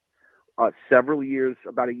 Several years,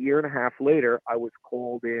 about a year and a half later, I was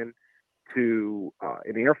called in to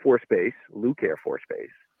an Air Force base, Luke Air Force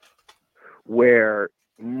Base, where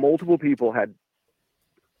multiple people had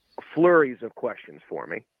flurries of questions for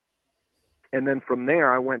me. And then from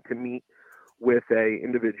there, I went to meet with a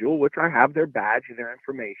individual, which I have their badge and their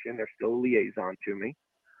information. They're still a liaison to me.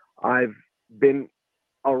 I've been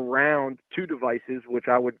around two devices, which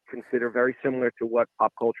I would consider very similar to what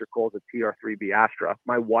pop culture calls a TR-3B Astra.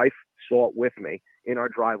 My wife saw it with me in our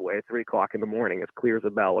driveway at 3 o'clock in the morning, as clear as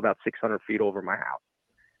a bell, about 600 feet over my house.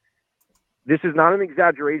 This is not an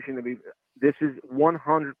exaggeration to me. This is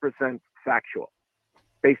 100% factual,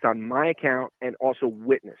 based on my account and also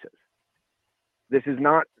witnesses. This is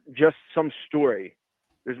not just some story.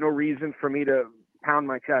 There's no reason for me to pound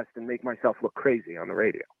my chest and make myself look crazy on the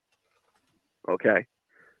radio. Okay?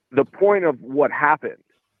 The point of what happened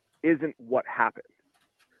isn't what happened.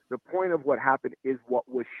 The point of what happened is what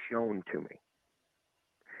was shown to me.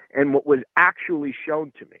 And what was actually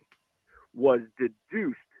shown to me was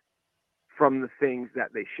deduced from the things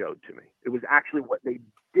that they showed to me. It was actually what they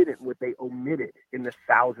omitted in the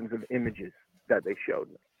thousands of images that they showed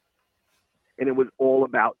me. And it was all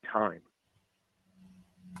about time.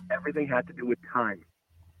 Everything had to do with time.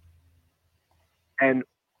 And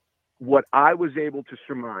what I was able to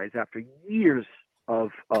surmise after years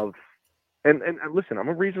of and listen, I'm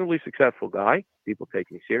a reasonably successful guy. People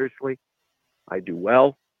take me seriously. I do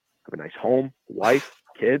well. I have a nice home, wife,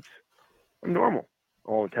 kids. I'm normal,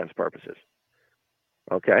 all intents purposes.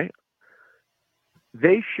 Okay?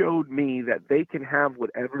 They showed me that they can have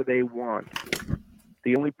whatever they want.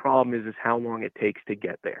 The only problem is how long it takes to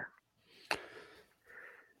get there.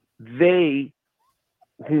 They,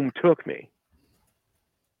 whom took me,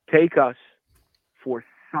 take us for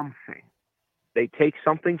something. They take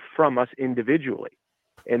something from us individually,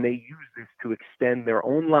 and they use this to extend their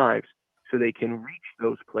own lives so they can reach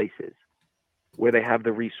those places where they have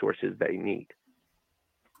the resources they need.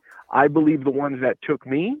 I believe the ones that took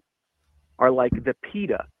me are like the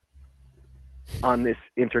PETA on this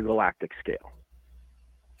intergalactic scale.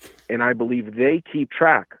 And I believe they keep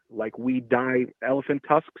track, like we dye elephant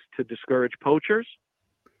tusks to discourage poachers.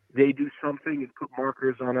 They do something and put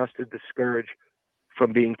markers on us to discourage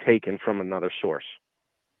from being taken from another source.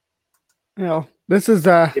 This is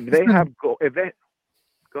go ahead.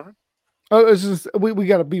 Oh, it's just we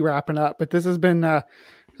got to be wrapping up, but this has been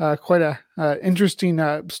quite a interesting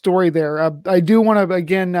story there. I do want to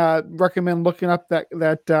again recommend looking up that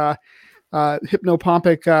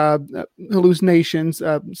hypnopompic hallucinations,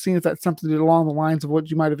 seeing if that's something along the lines of what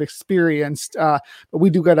you might have experienced. But we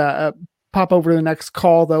do got to pop over to the next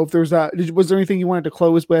call, though. If there's was there anything you wanted to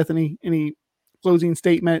close with? Any closing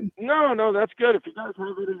statement? No, that's good. If you guys have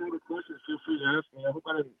any other questions, feel free to ask me. I hope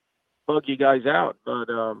I didn't bug you guys out, but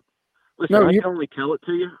listen, I can only tell it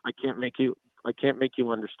to you. I can't make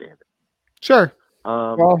you understand it. Sure.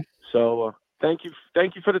 So thank you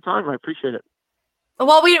for the time. I appreciate it.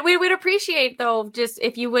 Well, we would appreciate, though, just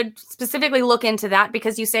if you would specifically look into that,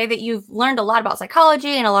 because you say that you've learned a lot about psychology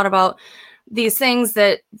and a lot about these things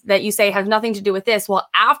that you say have nothing to do with this. Well,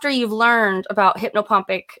 after you've learned about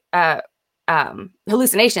hypnopompic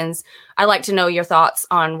hallucinations, I'd like to know your thoughts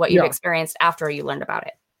on what you've experienced after you learned about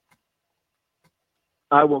it.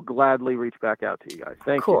 I will gladly reach back out to you guys.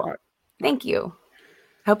 Thank you. Cool. Thank you.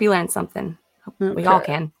 Hope you learned something. Hope we all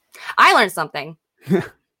can. I learned something.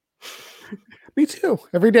 Me too.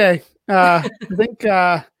 Every day. I think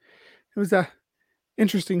it was a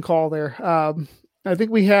interesting call there. I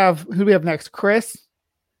think we have who do we have next? Chris.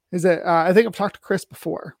 Is it? I think I've talked to Chris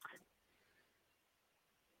before.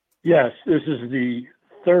 Yes, this is the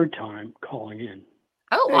third time calling in.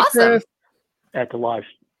 Oh, hey, awesome! Chris.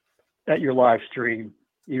 At your live stream,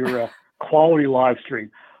 your quality live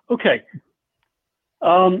stream. Okay.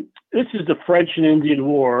 This is the French and Indian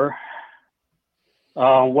War.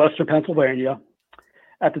 Western Pennsylvania.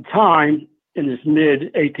 At the time, in this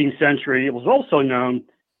mid-18th century, it was also known,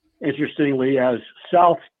 interestingly, as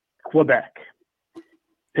South Quebec.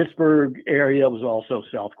 Pittsburgh area was also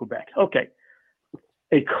South Quebec. Okay.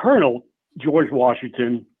 A Colonel, George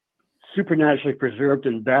Washington, supernaturally preserved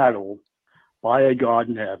in battle by a God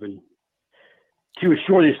in heaven to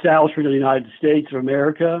assure the establishment of the United States of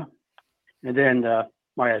America, and then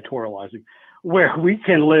my editorializing, where we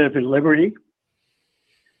can live in liberty.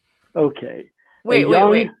 Okay. Wait.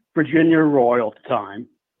 Virginia Royal at the time.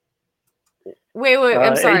 Wait.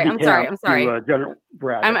 I'm sorry. General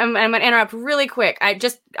Braddock. I'm going to interrupt really quick.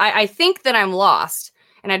 I think that I'm lost,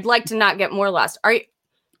 and I'd like to not get more lost. Are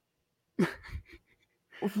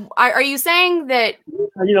you saying that?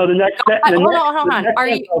 The next. Hold on. Are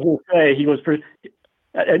you? I was going to say he was.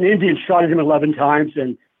 An Indian shot at him 11 times,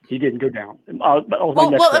 and he didn't go down.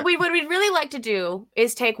 What we'd really like to do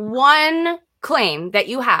is take one claim that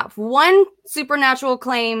you have, one supernatural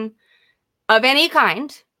claim of any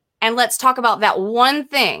kind, and let's talk about that one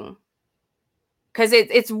thing, because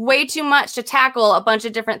it's way too much to tackle a bunch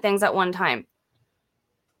of different things at one time.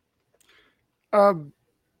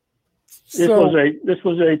 This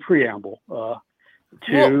was a preamble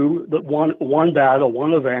to the one battle,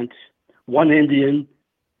 one event, one Indian,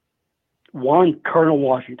 one Colonel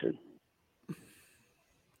Washington.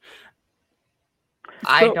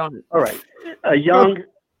 All right. A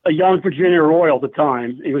young Virginia Royal at the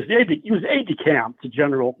time. He was aide de camp to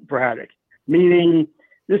General Braddock, meaning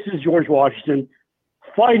this is George Washington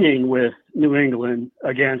fighting with New England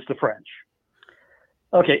against the French.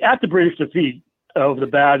 Okay, at the British defeat of the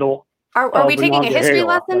battle. Are we taking a history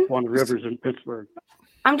lesson? One of the rivers in Pittsburgh.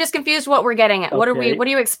 I'm just confused what we're getting at. Okay. What are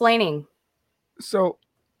you explaining? So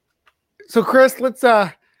Chris, let's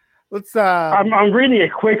I'm reading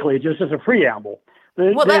it quickly just as a preamble.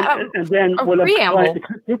 Preamble.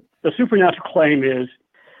 The supernatural claim is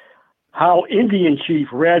how Indian Chief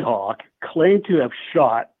Red Hawk claimed to have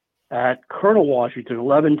shot at Colonel Washington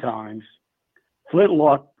 11 times,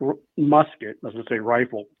 flintlock musket, I was going to say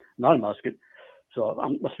rifle, not a musket. So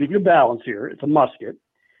I'm speaking of balance here. It's a musket.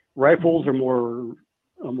 Rifles are more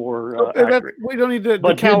accurate. We don't need to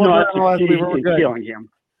but did not succeed in killing him.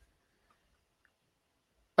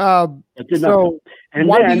 And then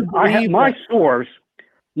I have my source.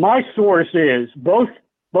 My source is both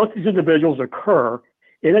these individuals occur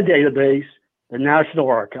in a database, the National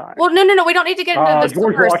Archives. Well, no, we don't need to get into this.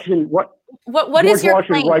 George Washington. What is your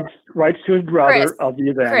claim? Writes to his brother of the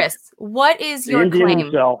event. Chris, what is your claim?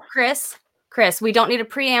 Himself. Chris, we don't need a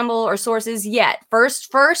preamble or sources yet.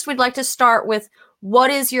 First, we'd like to start with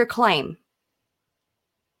what is your claim?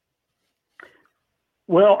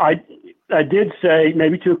 Well, I did say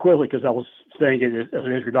maybe too quickly because I was saying it as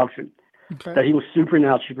an introduction that he was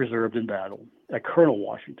supernaturally preserved in battle at Colonel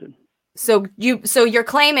Washington. So your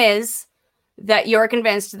claim is that you're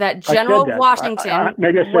convinced that General Washington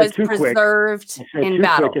was preserved in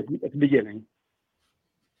battle. At the beginning.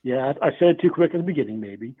 Yeah, I said it too quick at the beginning,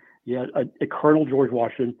 maybe. Yeah, a Colonel George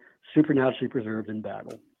Washington supernaturally preserved in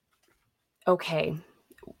battle. Okay.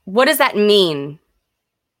 What does that mean?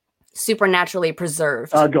 Supernaturally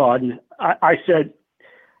preserved. God. I said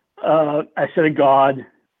a God.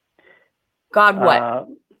 God what?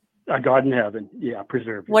 A God in heaven. Yeah,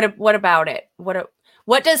 preserved. What about it?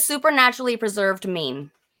 What does supernaturally preserved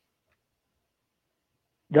mean?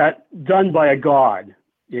 That done by a God.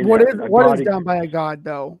 What is done by a God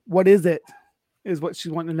though? What is it? Is what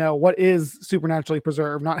she's wanting to know. What is supernaturally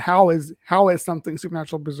preserved? Not how is something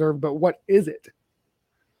supernaturally preserved, but what is it?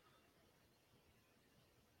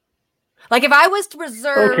 Like if I was to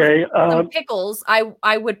preserve Okay. some pickles,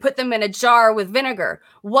 I would put them in a jar with vinegar.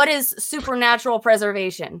 What is supernatural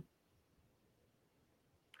preservation?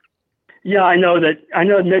 Yeah, I know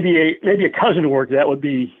maybe a cousin word that would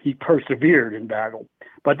be he persevered in battle,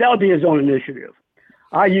 but that would be his own initiative.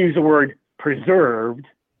 I use the word preserved.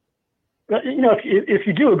 But, if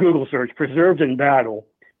you do a Google search, preserved in battle,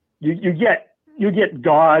 you get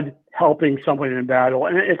God helping someone in battle,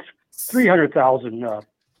 and it's 300,000.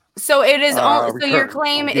 So it is. So your return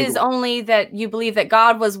claim on is Google. only that you believe that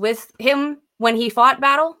God was with him when he fought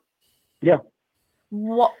battle. Yeah.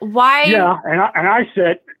 Why? Yeah,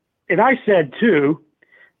 and I said too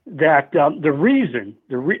that the reason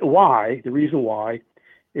why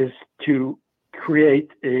is to create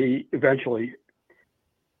eventually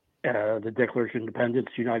the Declaration of Independence,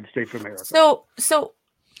 United States of America. So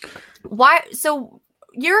why? So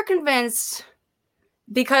you're convinced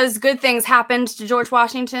because good things happened to George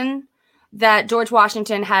Washington that George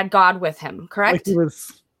Washington had God with him, correct?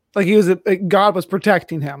 God was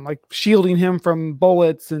protecting him, like shielding him from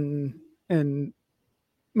bullets and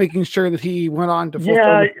making sure that he went on to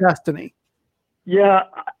fulfill his destiny. Yeah,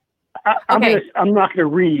 I'm not going to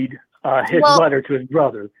read his letter to his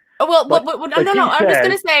brother. No. I'm just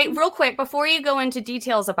going to say real quick before you go into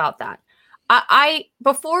details about that.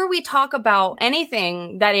 Before we talk about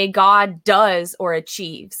anything that a God does or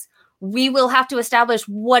achieves, we will have to establish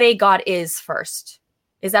what a God is first.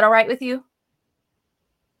 Is that all right with you?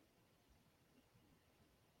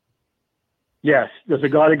 Yes. Does a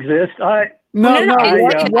God exist? No. I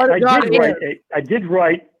did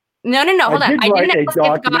write. No. Hold on. I didn't ask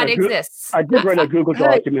if God exists. I did write a Google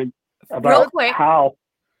document about real quick, how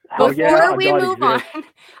before we move exists. on,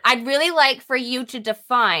 I'd really like for you to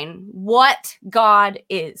define what God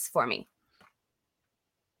is for me.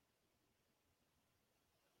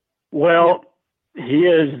 Well, he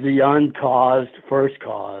is the uncaused first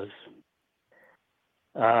cause.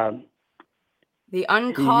 The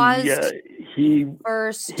uncaused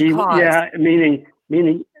first cause. Yeah, meaning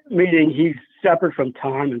he's separate from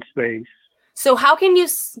time and space. So how can you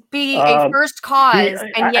be a first cause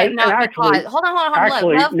and yet not be caused? Hold on.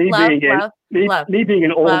 Actually, me being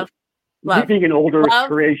an older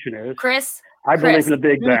creationist, Chris, I believe in the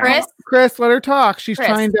Big Bang. Chris, let her talk. She's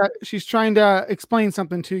trying to explain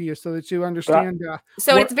something to you so that you understand.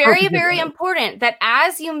 So it's very, very important that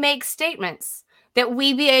as you make statements, that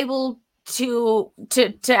we be able to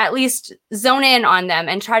at least zone in on them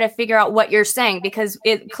and try to figure out what you're saying, because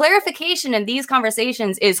clarification in these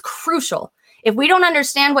conversations is crucial. If we don't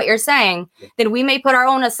understand what you're saying, then we may put our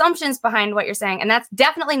own assumptions behind what you're saying. And that's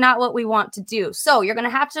definitely not what we want to do. So you're going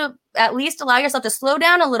to have to at least allow yourself to slow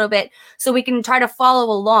down a little bit so we can try to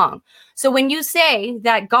follow along. So when you say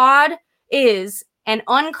that God is an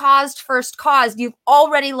uncaused first cause, you've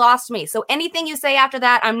already lost me. So anything you say after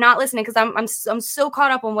that, I'm not listening, because I'm so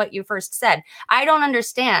caught up on what you first said. I don't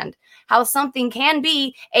understand how something can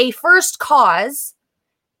be a first cause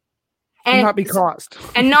and not be caused.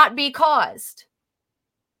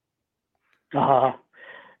 Yeah,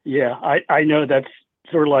 I know that's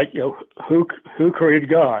sort of like, who created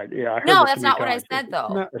God? Yeah, I heard no, that's not what I said though.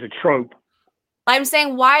 No. As a trope. I'm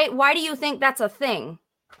saying why do you think that's a thing?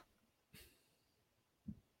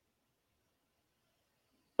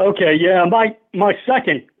 Okay, yeah, my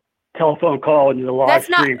second telephone call into the live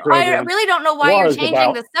stream program. I really don't know why you're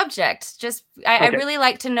changing the subject. Just I really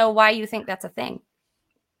like to know why you think that's a thing.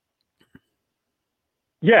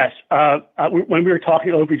 Yes, when we were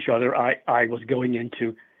talking over each other, I was going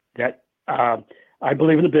into that. I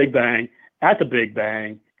believe in the Big Bang. At the Big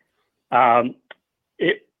Bang,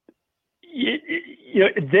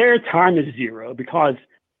 their time is zero because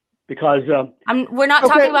we're not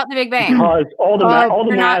talking about the Big Bang. Because all the mass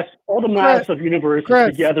of the universe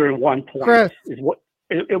is together in one point. At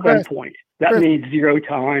one point. That means zero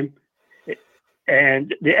time,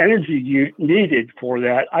 and the energy you needed for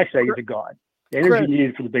that, I say, is a God. The energy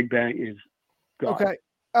needed for the Big Bang is God. Okay.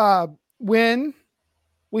 When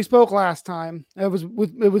we spoke last time, it was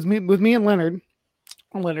me and Leonard,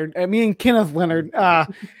 me and Kenneth Leonard,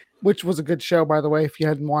 which was a good show, by the way. If you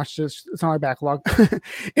hadn't watched this, it's on my backlog.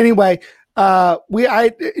 Anyway, and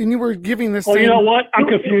you were giving this. Well, you know what? I'm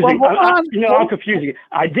confusing. I'm confusing.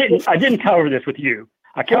 I didn't cover this with you.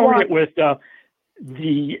 I covered it with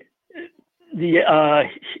the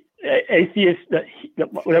atheist,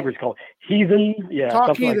 whatever it's called, heathen. Yeah,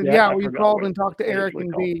 Talk heathen. Like yeah, we called and talked to Eric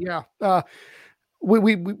and B. Yeah,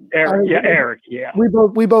 Eric. Yeah,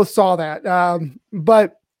 we both saw that.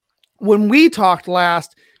 But when we talked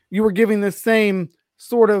last, you were giving the same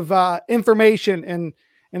sort of information,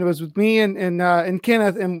 and it was with me and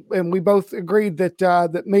Kenneth, and we both agreed that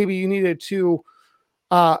that maybe you needed to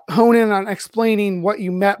hone in on explaining what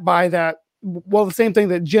you meant by that. Well, the same thing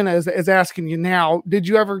that Jenna is asking you now. Did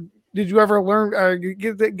you ever learn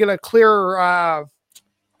get a clearer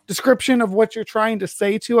description of what you're trying to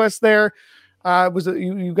say to us there? Was it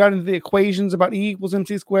you got into the equations about E equals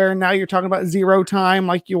MC squared, and now you're talking about zero time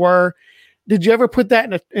like you were? Did you ever put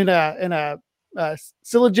that in a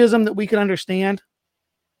syllogism that we can understand?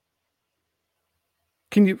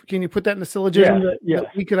 Can you put that in a syllogism that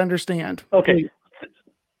we could understand? Okay.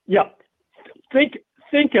 Yeah. Think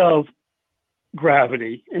of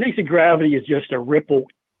gravity, and they say gravity is just a ripple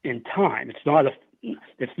in time. It's not a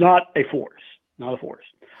force. Not a force.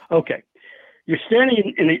 Okay. You're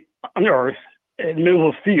standing on the Earth in the middle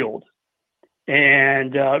of a field,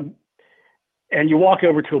 and you walk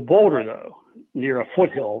over to a boulder though, near a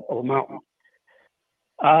foothill of a mountain.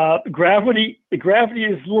 Gravity is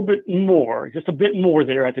a little bit more, just a bit more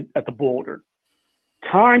there at the boulder.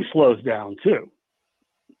 Time slows down too.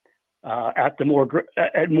 At more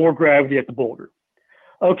gravity at the boulder.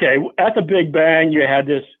 Okay, at the Big Bang, you had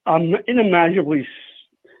this unimaginably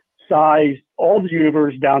sized all the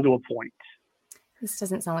universe down to a point. This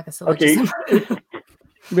doesn't sound like a syllogism. Okay.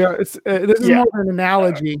 Yeah, this is more of an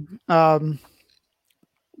analogy. That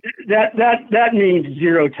means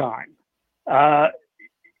zero time, and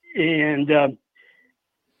the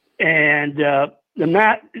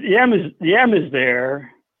M is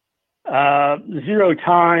there. Zero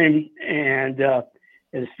time and the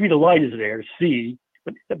speed of light is there, C,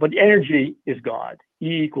 but the energy is God.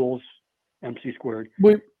 E equals MC squared.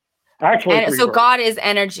 Actually, so God is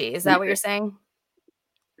energy. Is that what you're saying?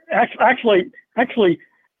 Actually,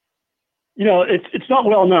 you know, it's not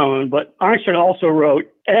well known, but Einstein also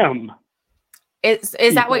wrote M. Is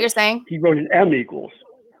that what you're saying? He wrote an M equals.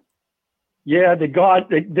 Yeah, the God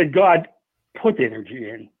put the energy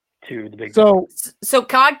in to the Big Bang. So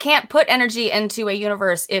God can't put energy into a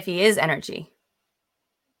universe if he is energy.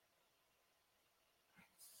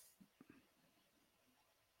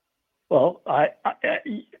 Well,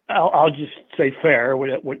 I'll just say fair.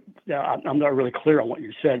 I'm not really clear on what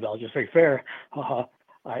you said, but I'll just say fair.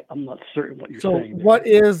 I'm not certain what you're saying. So what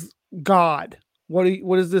is God? What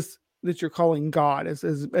is this that you're calling God? Is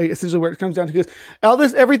essentially where it comes down to, because all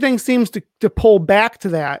this, everything seems to pull back to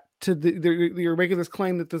that. You're making this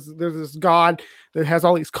claim that there's this God that has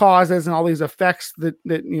all these causes and all these effects that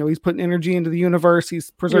you know he's putting energy into the universe.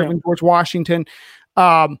 He's preserving George Washington.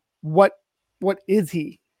 What is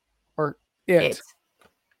he or it?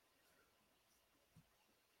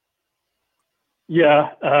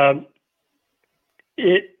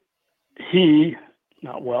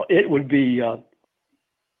 It would be a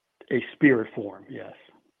spirit form. Yes,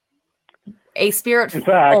 a spirit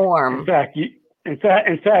form. In fact,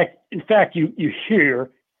 you hear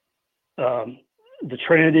the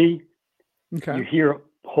Trinity. Okay. You hear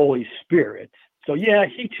Holy Spirit. So yeah,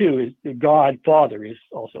 he too is the God Father is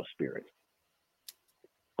also Spirit.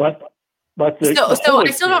 But I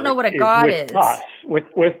still don't know what a God is.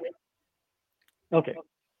 Okay.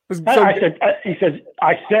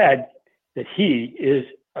 I said that he is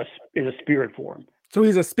in a spirit form. So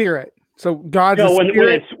he's a spirit. So God's a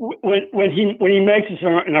spirit. When he makes us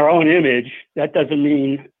in our own image, that doesn't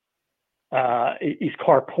mean he's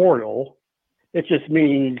corporeal. It just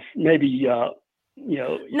means maybe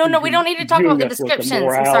No, we don't need to talk about the descriptions.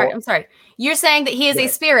 I'm sorry. You're saying that he is a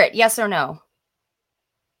spirit, yes or no?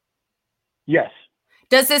 Yes.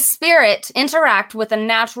 Does this spirit interact with the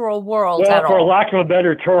natural world at all? For lack of a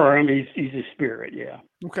better term, he's a spirit, yeah.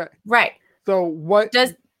 Okay. Right. So what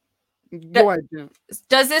go ahead, Jim.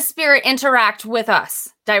 Does this spirit interact with us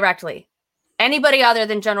directly? Anybody other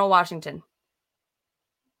than General Washington?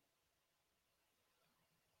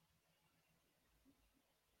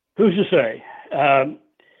 Who's to say?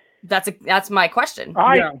 That's my question.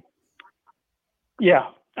 I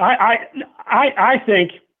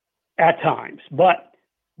think at times, but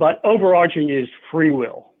overarching is free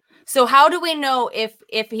will. So how do we know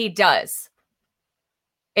if he does?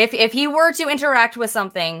 If he were to interact with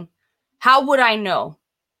something, how would I know?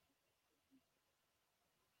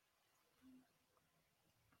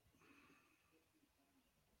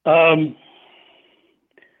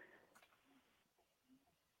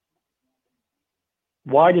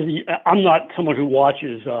 Why does he? I'm not someone who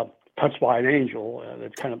watches Touched by an Angel.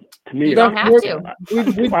 That's kind of, to me. You don't have to. We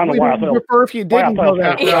prefer if you didn't know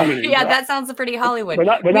that. Yeah, that sounds pretty Hollywood.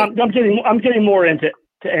 But I'm getting more into.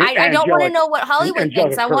 I don't want to know what Hollywood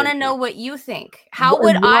thinks. I want to know what you think. How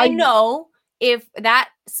would I know if that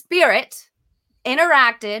spirit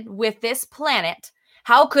interacted with this planet?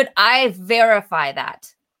 How could I verify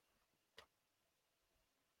that?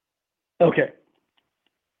 Okay.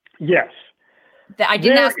 Yes. I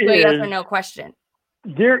didn't There ask you a yes or is- no question.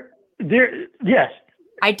 Yes.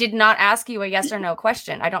 I did not ask you a yes or no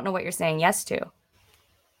question. I don't know what you're saying yes to.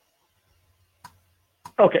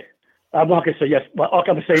 Okay. I'm not going to say yes, but I'm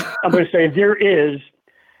going to say there is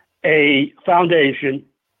a foundation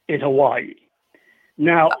in Hawaii.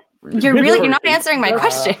 Now, You're not answering my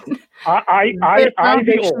question. Ivy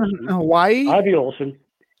Foundation in Hawaii. Ivy Olsen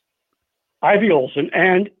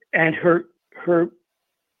and her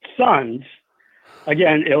sons.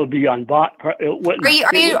 Again, it would be unbiased. Are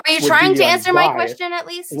you trying to answer my question at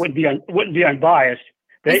least? Wouldn't be unbiased.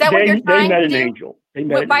 Is that what you're trying they met to an do? angel. They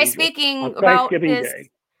met By an angel speaking on about Thanksgiving this,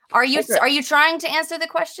 Day. are you trying to answer the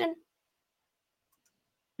question?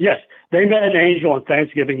 Yes, they met an angel on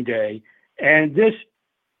Thanksgiving Day, and this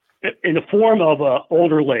in the form of an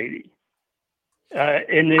older lady.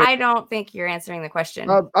 I don't think you're answering the question.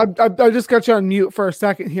 I just got you on mute for a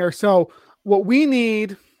second here. So what we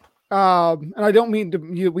need, and I don't mean to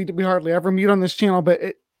mute, we hardly ever mute on this channel, but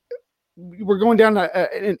we're going down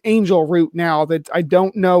an angel route now that I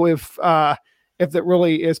don't know if that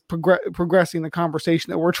really is progressing the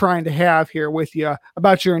conversation that we're trying to have here with you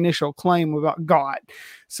about your initial claim about God.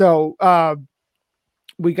 So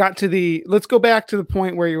we got to let's go back to the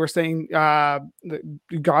point where you were saying that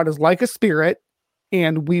God is like a spirit,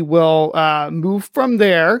 and we will move from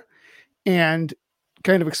there and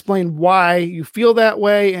kind of explain why you feel that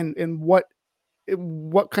way and what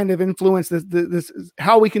kind of influence this is,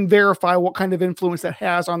 how we can verify what kind of influence that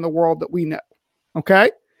has on the world that we know. Okay,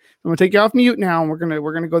 I'm gonna take you off mute now, and we're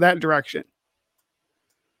gonna go that direction.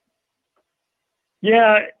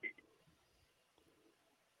 Yeah.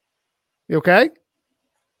 You okay?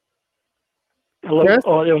 Hello. Yes?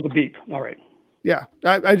 Oh, there was a beep. All right. Yeah,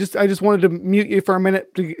 I just wanted to mute you for a minute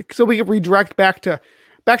so we could redirect back to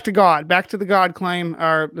God, back to the God claim,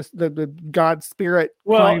 or the God spirit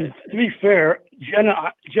claim. To be fair,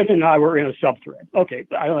 Jenna and I were in a subthread. Okay,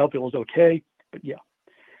 I don't know if it was okay, but yeah.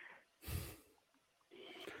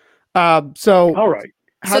 So all right.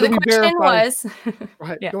 How so do the we question verify? was,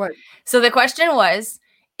 Go ahead. So the question was,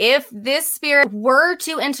 if this spirit were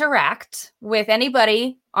to interact with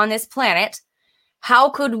anybody on this planet, how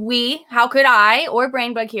could I or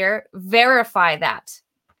Brainbug here verify that?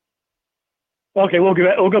 Okay, we'll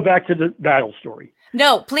go back to the battle story.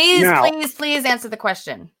 No, please answer the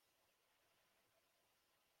question.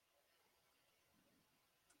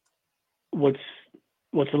 What's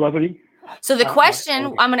the levity? So the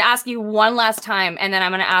question, I'm going to ask you one last time, and then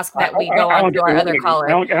I'm going to ask that we go on to our other caller.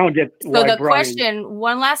 I don't get. So the question,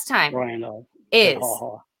 one last time, Brian, is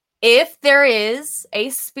if there is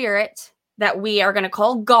a spirit that we are going to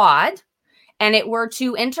call God, and it were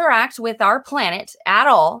to interact with our planet at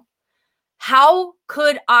all, how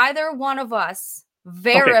could either one of us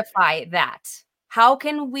verify that? How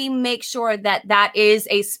can we make sure that that is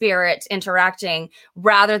a spirit interacting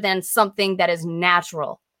rather than something that is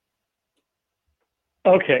natural?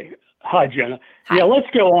 Okay. Hi, Jenna. Hi. Yeah, let's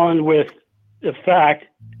go on with the fact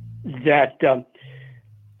that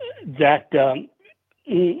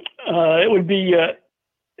it would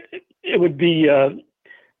be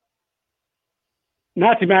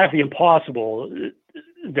mathematically impossible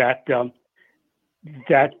that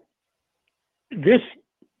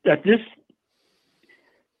this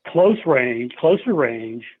closer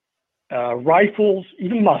range rifles,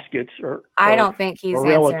 even muskets, I don't think he's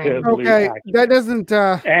answering. Okay, accurate. That doesn't.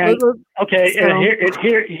 And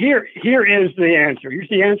here is the answer. Here's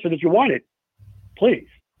the answer that you wanted. Please.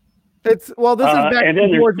 This is back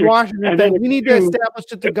to George Washington thing. We need to establish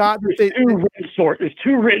that the God. There's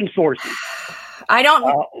two written sources. I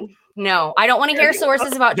don't. No, I don't want to hear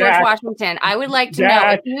sources about George Washington. I would like to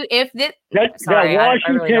know if this. Sorry, I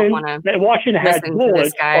really don't want to. That Washington had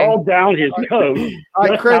bullets all down his coat,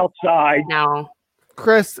 just Chris, outside. No,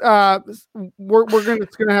 Chris, we're gonna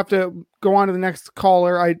have to go on to the next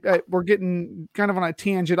caller. We're getting kind of on a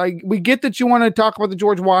tangent. We get that you want to talk about the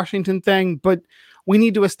George Washington thing, but we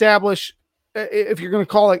need to establish if you're going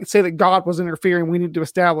to say that God was interfering. We need to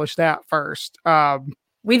establish that first.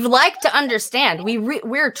 We'd like to understand.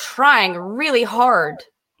 We're trying really hard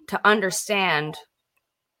to understand,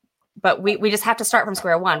 but we just have to start from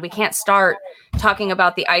square one. We can't start talking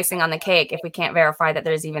about the icing on the cake if we can't verify that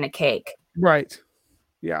there's even a cake. Right.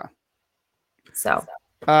 Yeah. So,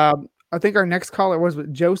 I think our next caller was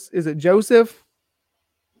Joseph. Is it Joseph?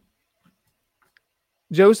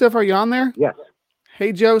 Joseph, are you on there? Yes.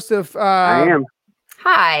 Hey, Joseph. I am.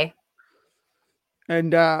 Hi.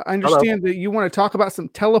 And I understand that you want to talk about some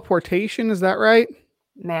teleportation. Is that right?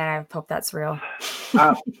 Man, I hope that's real.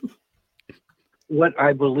 What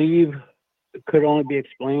I believe could only be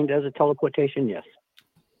explained as a teleportation, yes.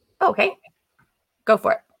 Okay. Go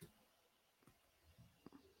for it.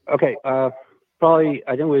 Okay, probably,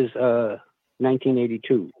 I think it was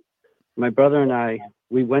 1982. My brother and I,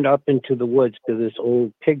 we went up into the woods to this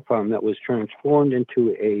old pig farm that was transformed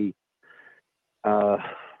into a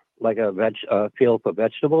field for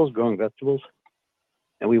vegetables, growing vegetables.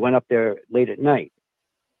 And we went up there late at night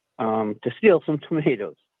to steal some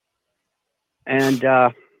tomatoes. And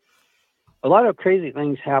a lot of crazy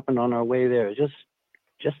things happened on our way there,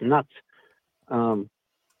 just nuts.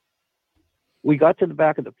 We got to the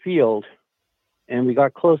back of the field and we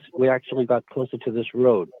actually got closer to this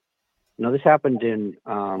road. Now, this happened in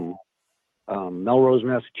Melrose,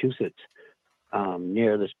 Massachusetts,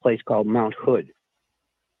 near this place called Mount Hood.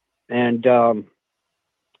 And all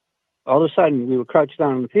of a sudden, we were crouched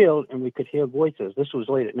down in the field, and we could hear voices. This was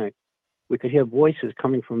late at night. We could hear voices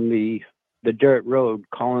coming from the dirt road,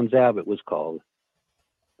 Collins Ave, it was called.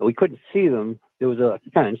 We couldn't see them. There was a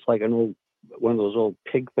fence, like one of those old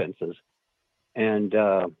pig fences, and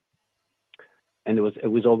it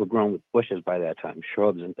was overgrown with bushes by that time,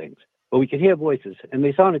 shrubs and things. But we could hear voices, and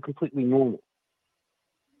they sounded completely normal,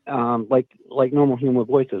 like normal human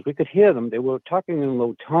voices. We could hear them. They were talking in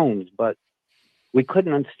low tones, but we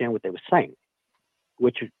couldn't understand what they were saying,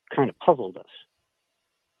 which kind of puzzled us.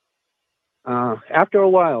 After a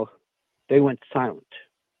while, they went silent.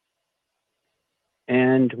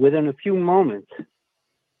 And within a few moments,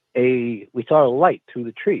 we saw a light through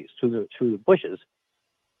the trees, through the bushes.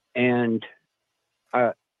 And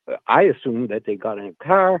I assumed that they got in a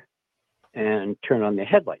car and turned on their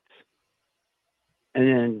headlights. And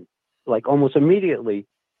then, like almost immediately,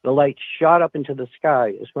 the light shot up into the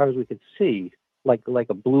sky as far as we could see, like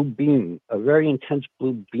a blue beam, a very intense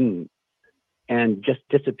blue beam, and just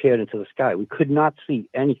disappeared into the sky. We could not see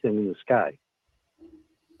anything in the sky.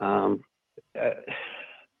 I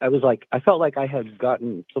felt like I had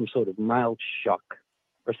gotten some sort of mild shock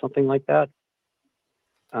or something like that,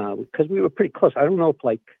 because we were pretty close. I don't know if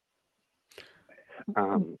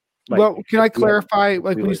well, can I clarify?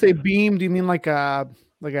 Like when you say beam, do you mean like a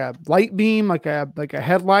light beam, like a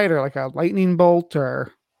headlight, or like a lightning bolt,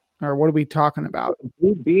 or what are we talking about?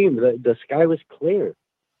 Blue beam. The sky was clear.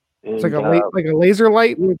 And, it's like a laser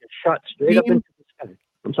light. Shot straight up into the sky.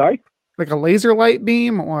 I'm sorry. Like a laser light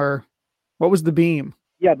beam, or what was the beam?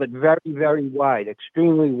 Yeah, but very, very wide,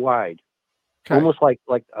 extremely wide, almost like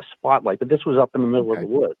a spotlight. But this was up in the middle of the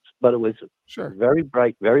woods. But it was very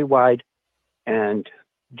bright, very wide, and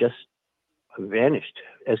just vanished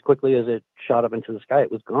as quickly as it shot up into the sky.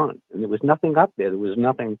 It was gone, and there was nothing up there. There was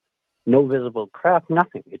nothing, no visible craft,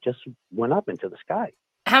 nothing. It just went up into the sky.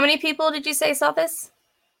 How many people did you say saw this?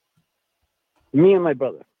 Me and my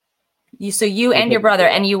brother. You and your brother,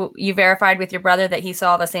 and you verified with your brother that he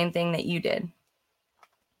saw the same thing that you did.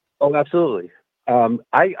 Oh, absolutely.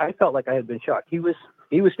 I felt like I had been shot. He was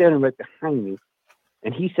standing right behind me,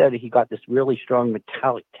 and he said he got this really strong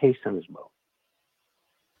metallic taste in his mouth.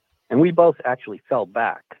 And we both actually fell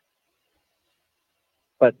back.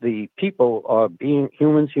 But the people are being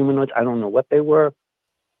humanoids. I don't know what they were.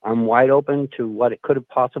 I'm wide open to what it could have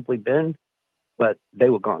possibly been, but they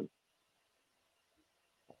were gone.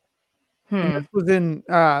 This was in,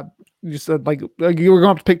 you said like you were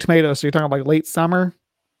going up to pick tomatoes, so you're talking like late summer?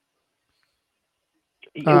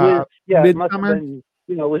 It was, it must have been,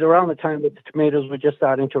 it was around the time that the tomatoes were just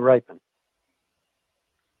starting to ripen.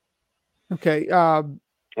 Okay.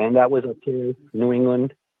 And that was up to New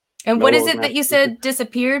England. And what is it that you said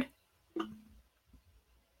disappeared?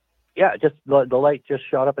 Yeah, just the light just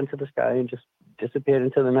shot up into the sky and just disappeared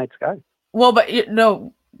into the night sky. Well, but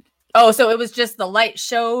no. Oh, so it was just the light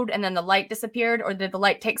showed and then the light disappeared, or did the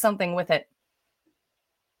light take something with it?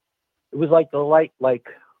 It was like the light, like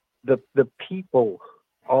the people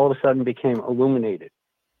all of a sudden became illuminated.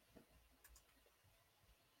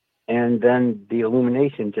 And then the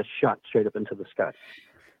illumination just shot straight up into the sky.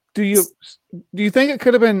 Do you think it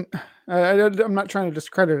could have been? I'm not trying to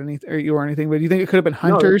discredit you or anything, but do you think it could have been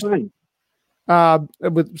hunters?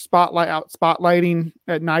 With spotlighting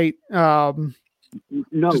at night.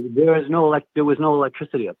 No, there was no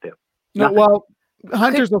electricity up there. No, well,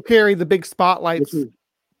 hunters will carry the big spotlights.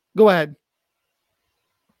 Go ahead.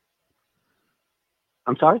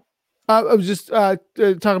 I'm sorry? I was just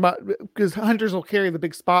talking about, because hunters will carry the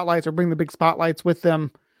big spotlights or bring the big spotlights with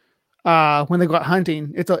them when they go out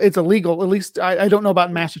hunting. It's illegal. At least I don't know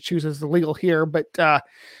about Massachusetts. It's illegal here, but it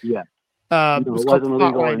wasn't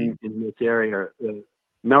illegal in this area.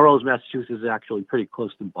 Melrose, Massachusetts is actually pretty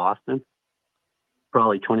close to Boston.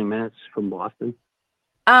 Probably 20 minutes from Boston.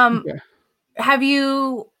 Have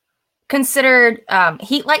you considered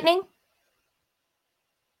heat lightning?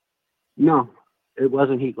 No, it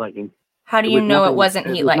wasn't heat lightning. How do It you was know it nothing- wasn't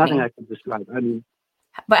heat it was Nothing lightning? I could describe. I mean,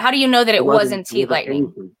 But how do you know that it wasn't heat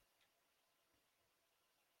lightning? anything.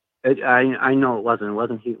 I know it wasn't. It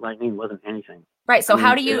wasn't heat lightning. It wasn't anything. Right. So I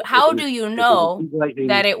how mean, do you if how it do was- you if it was know heat lightning,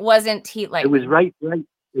 that it wasn't heat It lightning? was right.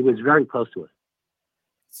 It was very close to us.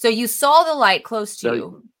 So you saw the light close to Very-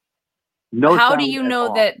 you. No. How do sound you at know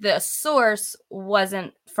all. that the source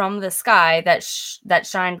wasn't from the sky that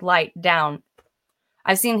shined light down?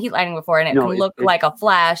 I've seen heat lightning before, and it No, can it- look it- like a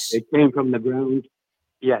flash. It came from the ground.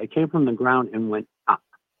 Yeah, it came from the ground and went up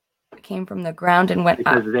It came from the ground and went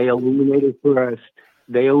because up. they illuminated first.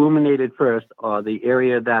 They illuminated first the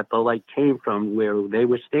area that the light came from, where they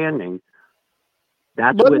were standing.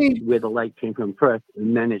 That's Let where, me- where the light came from first,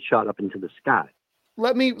 and then it shot up into the sky.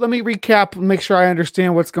 Let me recap and make sure I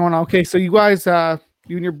understand what's going on. Okay, so you guys,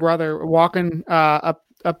 you and your brother are walking up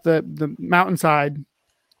the mountainside,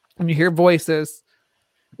 and you hear voices.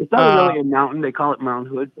 It's not really a mountain. They call it Mount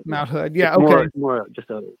Hood. Mount Hood, yeah, It's okay, more just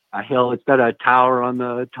a hill. It's got a tower on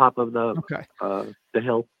the top of okay. the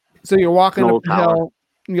hill. So you're walking An up old the tower. hill.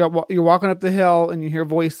 You're walking up the hill, and you hear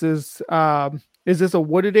voices. Is this a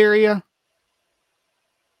wooded area?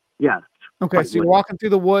 Yeah. Okay, Quite so you're wooded. walking through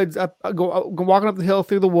the woods, walking up the hill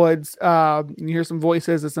through the woods. And you hear some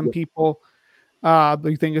voices of some Yep. people.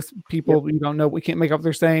 You think it's people you don't know. We can't make up what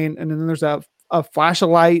they're saying. And then there's a flash of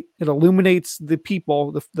light. It illuminates the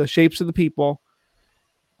people, the shapes of the people.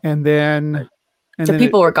 And then, So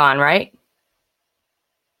people were gone, right?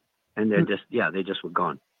 And they just were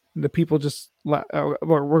gone. the people just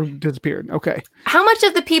were disappeared. Okay. How much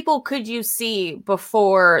of the people could you see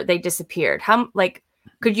before they disappeared?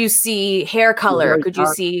 Could you see hair color? very Could you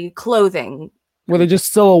dark. see clothing? Were they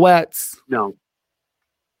just silhouettes?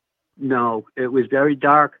 No, it was very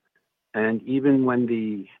dark, and even when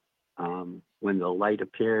the light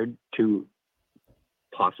appeared to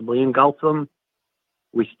possibly engulf them,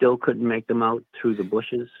 we still couldn't make them out through the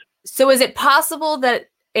bushes. So is it possible that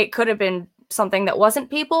it could have been something that wasn't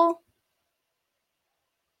people?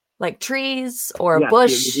 Like trees or a Yes,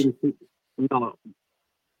 bush? No.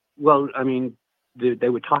 Well, I mean, they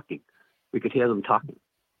were talking. We could hear them talking.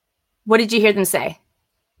 What did you hear them say?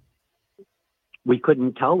 We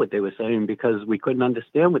couldn't tell what they were saying because we couldn't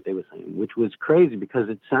understand what they were saying, which was crazy because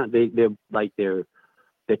it sounded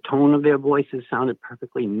the tone of their voices sounded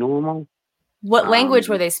perfectly normal. What language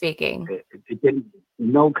were they speaking? It didn't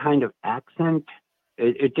no kind of accent.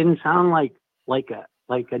 It didn't sound like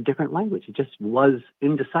a different language. It just was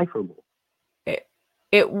indecipherable.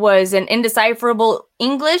 It was an indecipherable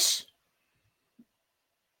English?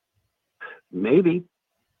 Maybe.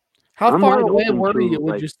 How I'm far wide away open were to, you,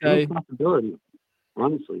 would like, you any say? possibility,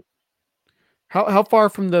 honestly. How far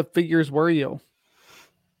from the figures were you?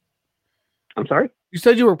 I'm sorry? You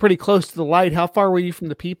said you were pretty close to the light. How far were you from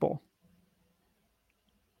the people?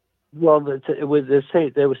 Well, it was the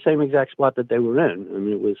same exact spot that they were in. I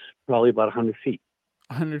mean, it was probably about 100 feet.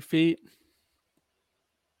 100 feet.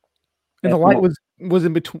 And At the light most. was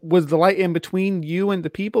in between. Was the light in between you and the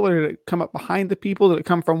people, or did it come up behind the people? Did it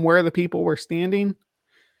come from where the people were standing?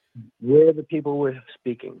 Where the people were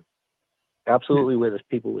speaking. Absolutely where the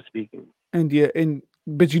people were speaking.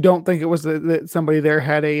 But you don't think it was that somebody there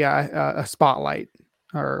had a spotlight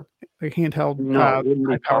or a handheld No, it wouldn't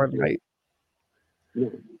be high-powered possible. light?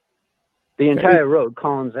 No. The entire road,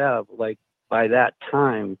 Collins Ave, like by that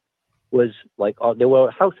time, was like there were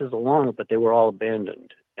houses along it, but they were all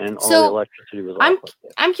abandoned, and all So, the electricity was I'm off. Like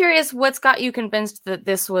that. I'm curious what's got you convinced that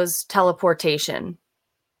this was teleportation?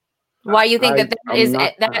 Why you think that I'm is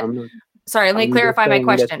not- that I'm not- sorry, let me I'm just clarify my saying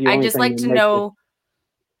that's question. the I only just thing like that to makes know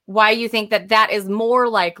why you think that is more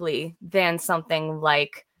likely than something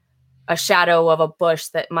like a shadow of a bush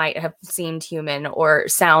that might have seemed human, or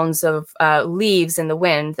sounds of leaves in the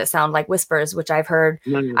wind that sound like whispers, which I've heard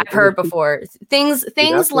No, before. Things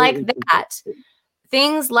like absolutely- that.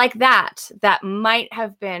 Things like that might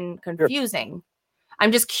have been confusing.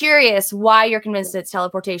 I'm just curious why you're convinced it's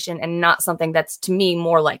teleportation and not something that's, to me,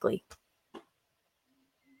 more likely.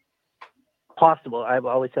 Possible. I've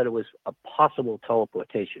always said it was a possible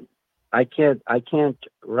teleportation. I can't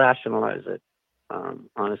rationalize it.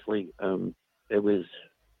 Honestly, it was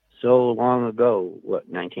so long ago.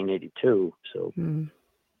 1982? So,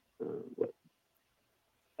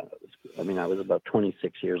 I was about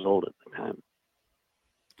 26 years old at the time.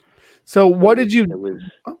 So what did you It was.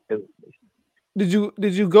 did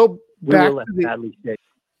you go We were back left to the badly sick.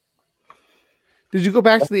 did you go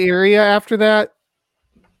back to the area after that?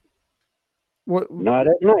 What? Not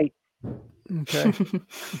at night. Okay.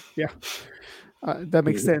 Yeah. That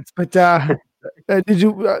makes sense. But did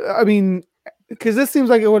you, I mean, because this seems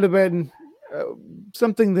like it would have been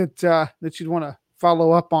something that that you'd want to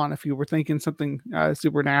follow up on if you were thinking something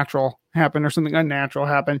supernatural happened or something unnatural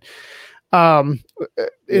happened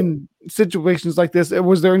in situations like this?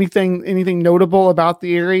 Was there anything notable about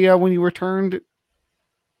the area when you returned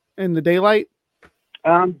in the daylight?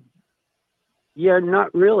 Yeah,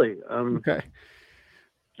 not really. Okay.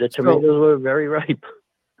 The tomatoes were very ripe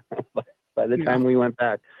by the time we went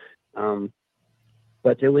back.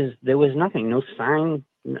 But there was nothing, no sign.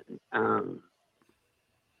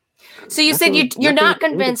 So you said you're not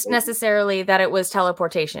convinced necessarily that it was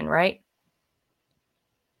teleportation, right?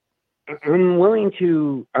 I'm willing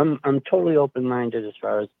to. I'm totally open-minded as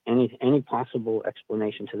far as any possible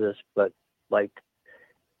explanation to this. But like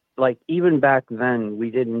even back then,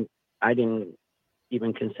 I didn't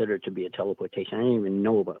even consider it to be a teleportation. I didn't even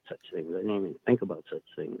know about such things. I didn't even think about such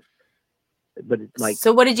things. But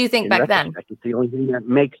so what did you think back then? It's the only thing that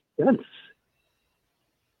makes sense.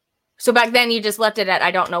 So back then you just left it at,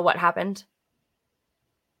 I don't know what happened.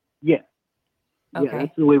 Yeah. Okay. Yeah,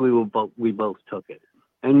 that's the way we both took it.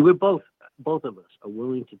 And we're both of us are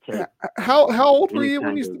willing to take. How old were you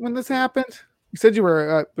when this happened? You said you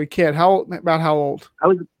were a kid. How old? I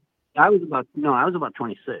was about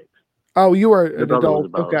 26. Oh, you were an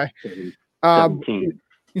adult. Okay. 17.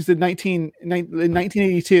 You said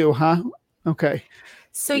 1982, huh? Okay.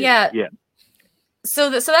 So yeah. So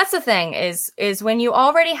that's the thing is when you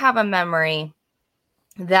already have a memory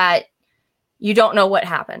that you don't know what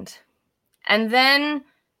happened, and then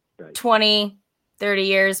 20, 30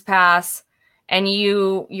 years pass, and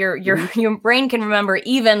your brain can remember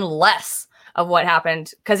even less of what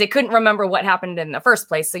happened because it couldn't remember what happened in the first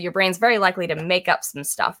place. So your brain's very likely to make up some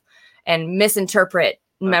stuff and misinterpret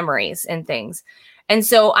memories and things. And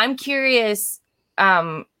so I'm curious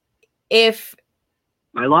if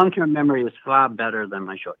my long-term memory was far better than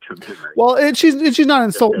my short-term memory. Well, she's not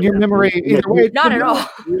insulting your memory either way. Not at all.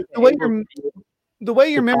 The way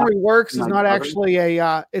your memory works is not actually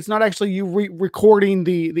it's not actually you recording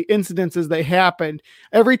the incidents as they happened.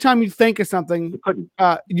 Every time you think of something,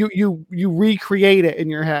 you recreate it in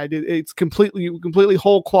your head. It's completely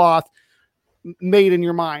whole cloth made in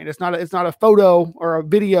your mind. It's not a photo or a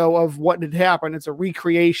video of what had happened. It's a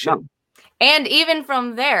recreation. No. And even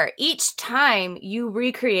from there, each time you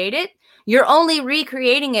recreate it, you're only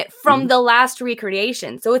recreating it from the last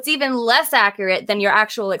recreation. So it's even less accurate than your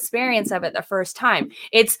actual experience of it the first time.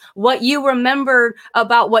 It's what you remembered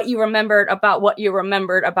about what you remembered about what you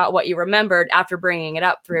remembered about what you remembered after bringing it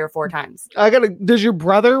up 3 or 4 times. Does your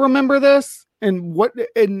brother remember this? And what?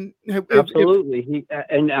 And absolutely.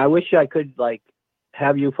 And I wish I could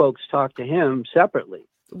have you folks talk to him separately.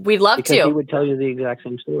 We'd love because to. He would tell you the exact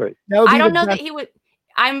same story. I don't know that he would.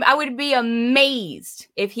 I would be amazed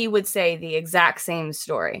if he would say the exact same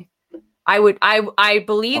story. I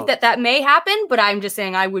believe that may happen, but I'm just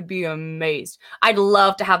saying I would be amazed. I'd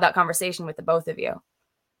love to have that conversation with the both of you.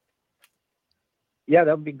 Yeah,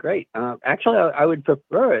 that would be great. Actually, I would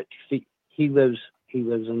prefer it. He lives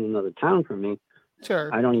in another town from me. Sure.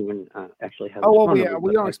 I don't even actually have. Oh well, yeah.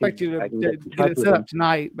 We don't expect you to get it set up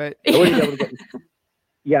tonight, but I wouldn't be able to get.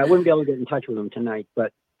 I wouldn't be able to get in touch with him tonight,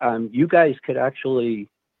 but you guys could actually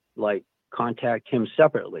contact him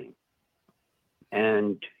separately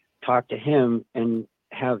and talk to him and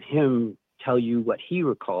have him tell you what he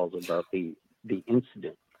recalls about the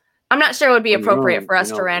incident. I'm not sure it would be appropriate for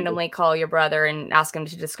us to randomly call your brother and ask him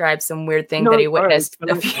to describe some weird thing that he witnessed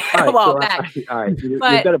a while back. All right, you've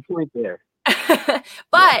got a point there.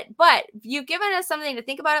 but you've given us something to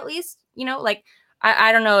think about at least.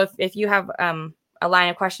 I don't know if you have a line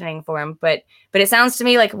of questioning for him, but it sounds to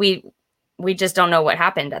me like we just don't know what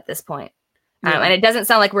happened at this point. And it doesn't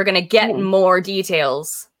sound like we're going to get more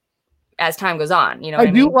details as time goes on. I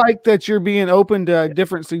do like that you're being open to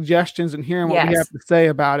different suggestions and hearing what we have to say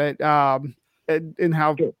about it. And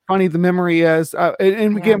how funny the memory is.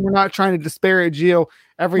 And again, we're not trying to disparage you.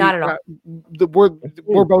 Not at all.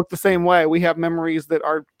 We're both the same way. We have memories that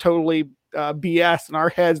are totally BS in our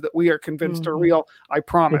heads that we are convinced are real. I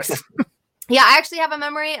promise. Yeah, I actually have a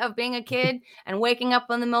memory of being a kid and waking up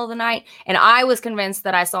in the middle of the night, and I was convinced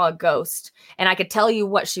that I saw a ghost, and I could tell you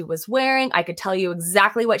what she was wearing. I could tell you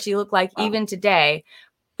exactly what she looked like even today,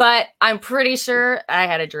 but I'm pretty sure I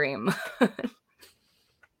had a dream.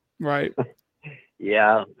 Right.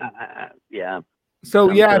 Yeah.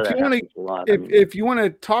 So if you want to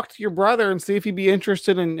talk to your brother and see if he'd be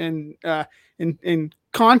interested in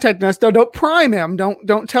contacting us, don't prime him.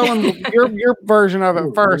 Don't tell him your version of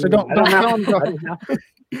it first. Don't tell him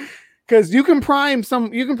because you can prime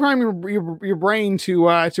your brain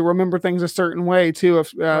to remember things a certain way too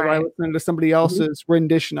if by listening to somebody else's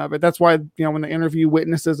rendition of it. That's why when they interview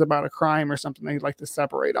witnesses about a crime or something, they like to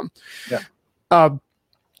separate them. Yeah.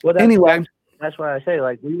 Well, anyway, that's why I say,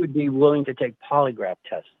 like, we would be willing to take polygraph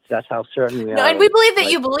tests. That's how certain we are. No, and we believe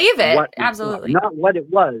that you believe it. Absolutely. Not what it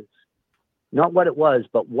was,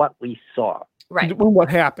 but what we saw. Right. What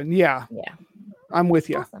happened? Yeah. Yeah. I'm with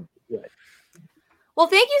you. Awesome. Well,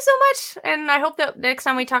 thank you so much, and I hope that next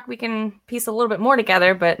time we talk, we can piece a little bit more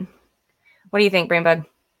together. But what do you think, Brainbug?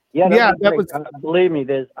 Yeah, that was. Believe me,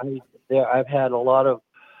 I've had a lot of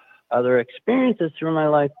other experiences through my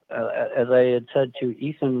life. As I had said to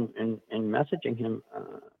Ethan in messaging him,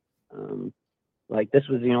 like this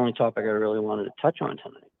was the only topic I really wanted to touch on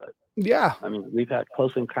tonight. But yeah, I mean, we've had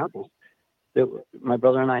close encounters. My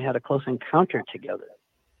brother and I had a close encounter together,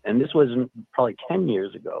 and this was probably 10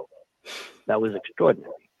 years ago. That was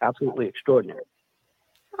extraordinary, absolutely extraordinary.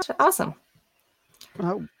 Awesome.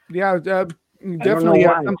 Yeah, definitely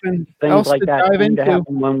something things else like to that dive seem to into.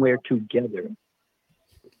 happen when we're together.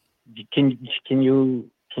 Can you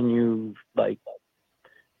like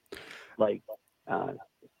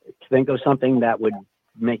think of something that would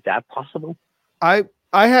make that possible? I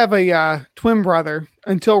have a twin brother.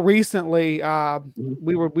 Until recently,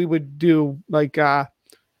 we would do like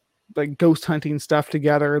ghost hunting stuff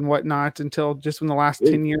together and whatnot until just in the last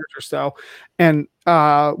 10 years or so. And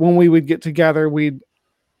when we would get together, we'd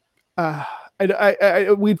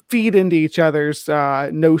feed into each other's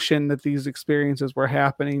notion that these experiences were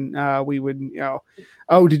happening. We would,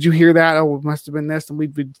 oh, did you hear that? Oh, it must have been this. And we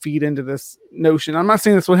would feed into this notion. I'm not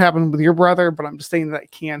saying this would happen with your brother, but I'm just saying that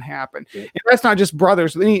it can happen. Yeah. And that's not just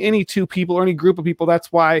brothers, any two people or any group of people.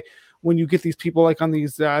 That's why when you get these people like on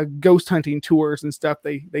these ghost hunting tours and stuff,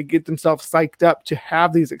 they get themselves psyched up to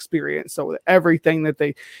have these experiences. So everything that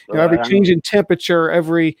they, every change in temperature,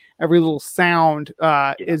 every little sound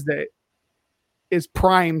is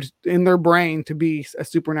primed in their brain to be a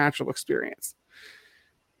supernatural experience.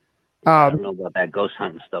 I don't know about that ghost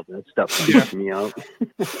hunting stuff. That stuff freaks me out.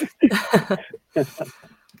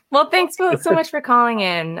 Well, thanks so much for calling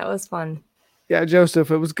in. That was fun. Yeah, Joseph,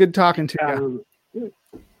 it was good talking to you.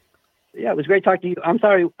 Yeah, it was great talking to you. I'm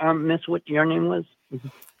sorry, Miss, what your name was?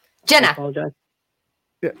 Jenna. I apologize.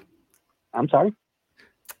 Yeah. I'm sorry?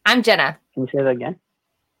 I'm Jenna. Can you say that again?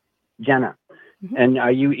 Jenna. Mm-hmm. And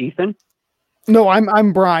are you Ethan? No,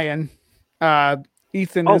 I'm Brian.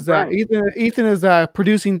 Ethan is Brian. Ethan is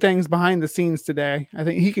producing things behind the scenes today. I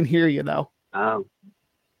think he can hear you though. Oh.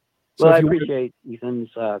 So well, I appreciate Ethan's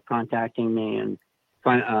contacting me and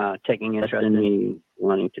taking interest in me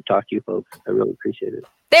wanting to talk to you folks. I really appreciate it.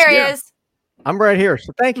 There he is. I'm right here.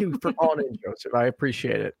 So thank you for calling in, Joseph. I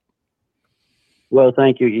appreciate it. Well,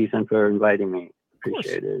 thank you, Ethan, for inviting me.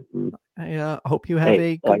 Appreciate it. And I hope you have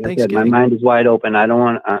a good like Thanksgiving. I said, my mind is wide open. I don't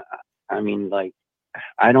want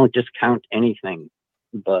I don't discount anything,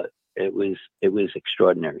 but it was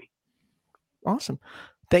extraordinary. Awesome.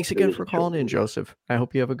 Thanks again for calling in, Joseph. I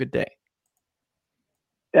hope you have a good day.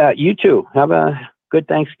 You too. Have a good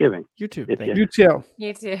Thanksgiving. You too. You too.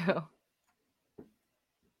 You too.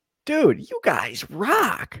 Dude, you guys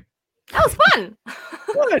rock. That was fun.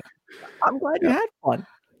 Good. I'm glad you had fun.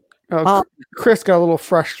 Chris got a little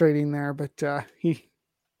frustrating there, but he's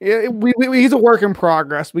a work in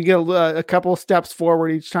progress. We get a couple of steps forward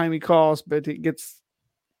each time he calls, but it gets.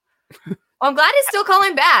 Well, I'm glad he's still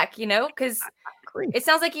calling back, because it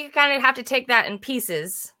sounds like you kind of have to take that in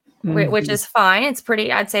pieces, which is fine. It's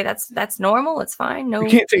pretty. I'd say that's normal. It's fine. No, you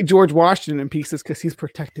can't take George Washington in pieces because he's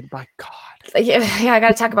protected by God. Yeah, I got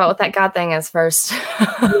to talk about what that God thing is first.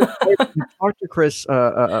 I talked to Chris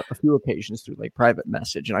a few occasions through private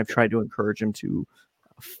message, and I've tried to encourage him to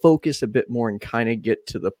focus a bit more and kind of get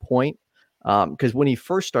to the point. Because when he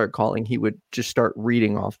first started calling, he would just start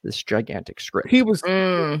reading off this gigantic script. He was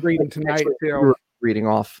reading tonight too. Reading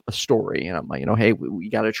off a story, and I'm like, hey, we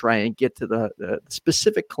got to try and get to the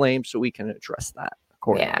specific claim so we can address that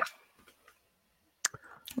accordingly. Yeah,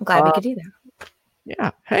 I'm glad we could do that.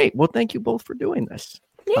 Yeah. Hey, well, thank you both for doing this.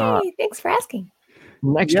 Yay! Thanks for asking.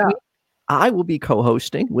 Next week, I will be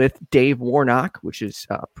co-hosting with Dave Warnock, which is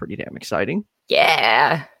pretty damn exciting.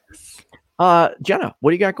 Yeah. Jenna,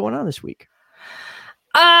 what do you got going on this week?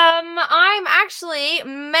 I'm actually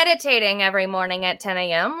meditating every morning at 10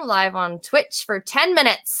 a.m. live on Twitch for 10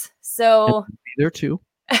 minutes. So be there too.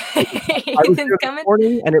 I was there this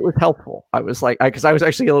morning and it was helpful. I was like, because I was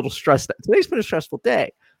actually a little stressed. Today's been a stressful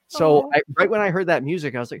day. So right when I heard that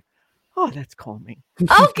music, I was like, oh, that's calming.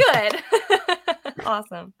 Oh, good.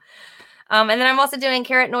 Awesome. And then I'm also doing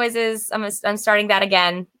Carrot Noises. I'm starting that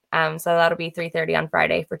again. So that'll be 3:30 on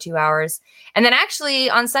Friday for 2 hours. And then actually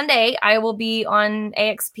on Sunday, I will be on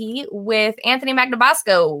AXP with Anthony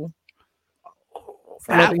Magnabosco.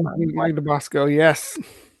 Magda Bosco, yes.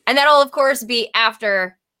 And that'll, of course, be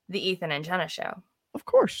after the Ethan and Jenna show. Of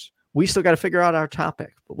course. We still got to figure out our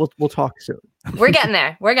topic, but we'll talk soon. We're getting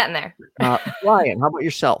there. We're getting there. Ryan, how about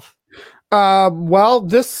yourself? Well,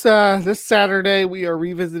 this Saturday we are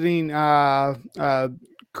revisiting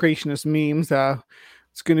creationist memes.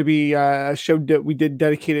 It's going to be a show that we did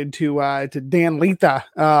dedicated to Dan Letha.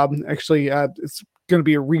 Actually, it's going to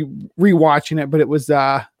be a rewatching it, but it was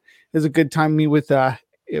a good time.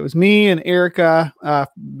 It was me and Erica.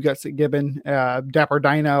 We got Sid Gibbon, Dapper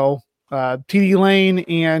Dino, TD Lane,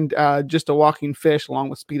 and Just a Walking Fish, along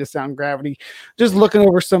with Speed of Sound Gravity. Just looking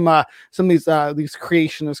over some of these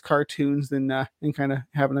creationist cartoons and kind of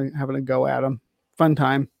having a go at them. Fun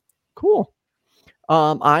time. Cool.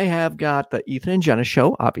 I have got the Ethan and Jenna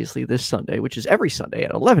show, obviously this Sunday, which is every Sunday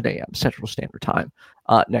at 11 a.m. Central Standard Time.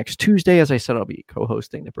 Next Tuesday, as I said, I'll be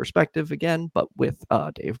co-hosting The Perspective again, but with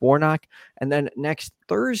Dave Warnock. And then next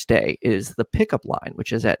Thursday is the Pickup Line,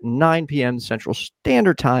 which is at 9 p.m. Central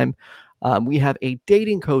Standard Time. We have a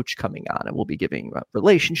dating coach coming on, and we'll be giving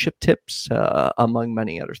relationship tips, among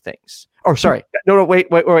many other things. Oh, sorry. No, wait.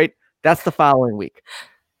 That's the following week.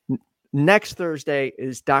 Next Thursday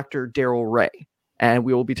is Dr. Daryl Ray, and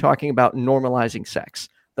we will be talking about normalizing sex.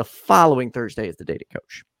 The following Thursday is the dating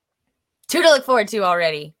coach. Two to look forward to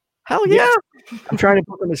already. Hell yeah. I'm trying to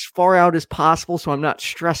put them as far out as possible so I'm not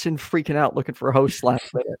stressing, freaking out, looking for a host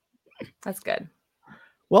last minute. That's good.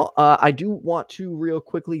 Well, I do want to real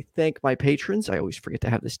quickly thank my patrons. I always forget to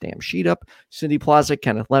have this damn sheet up. Cindy Plaza,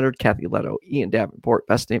 Kenneth Leonard, Kathy Leto, Ian Davenport,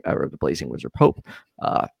 best name ever, the Blazing Wizard Pope.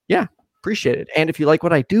 Appreciate it. And if you like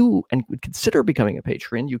what I do and would consider becoming a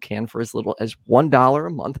patron, you can for as little as $1 a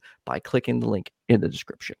month by clicking the link in the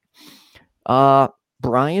description.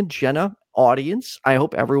 Brian, Jenna, audience, I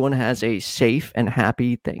hope everyone has a safe and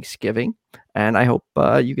happy Thanksgiving. And I hope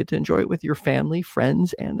you get to enjoy it with your family,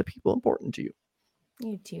 friends, and the people important to you.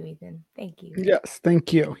 You too, Ethan. Thank you. Yes,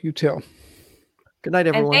 thank you. You too. Good night,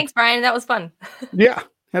 everyone. And thanks, Brian. That was fun. Yeah,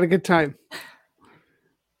 had a good time.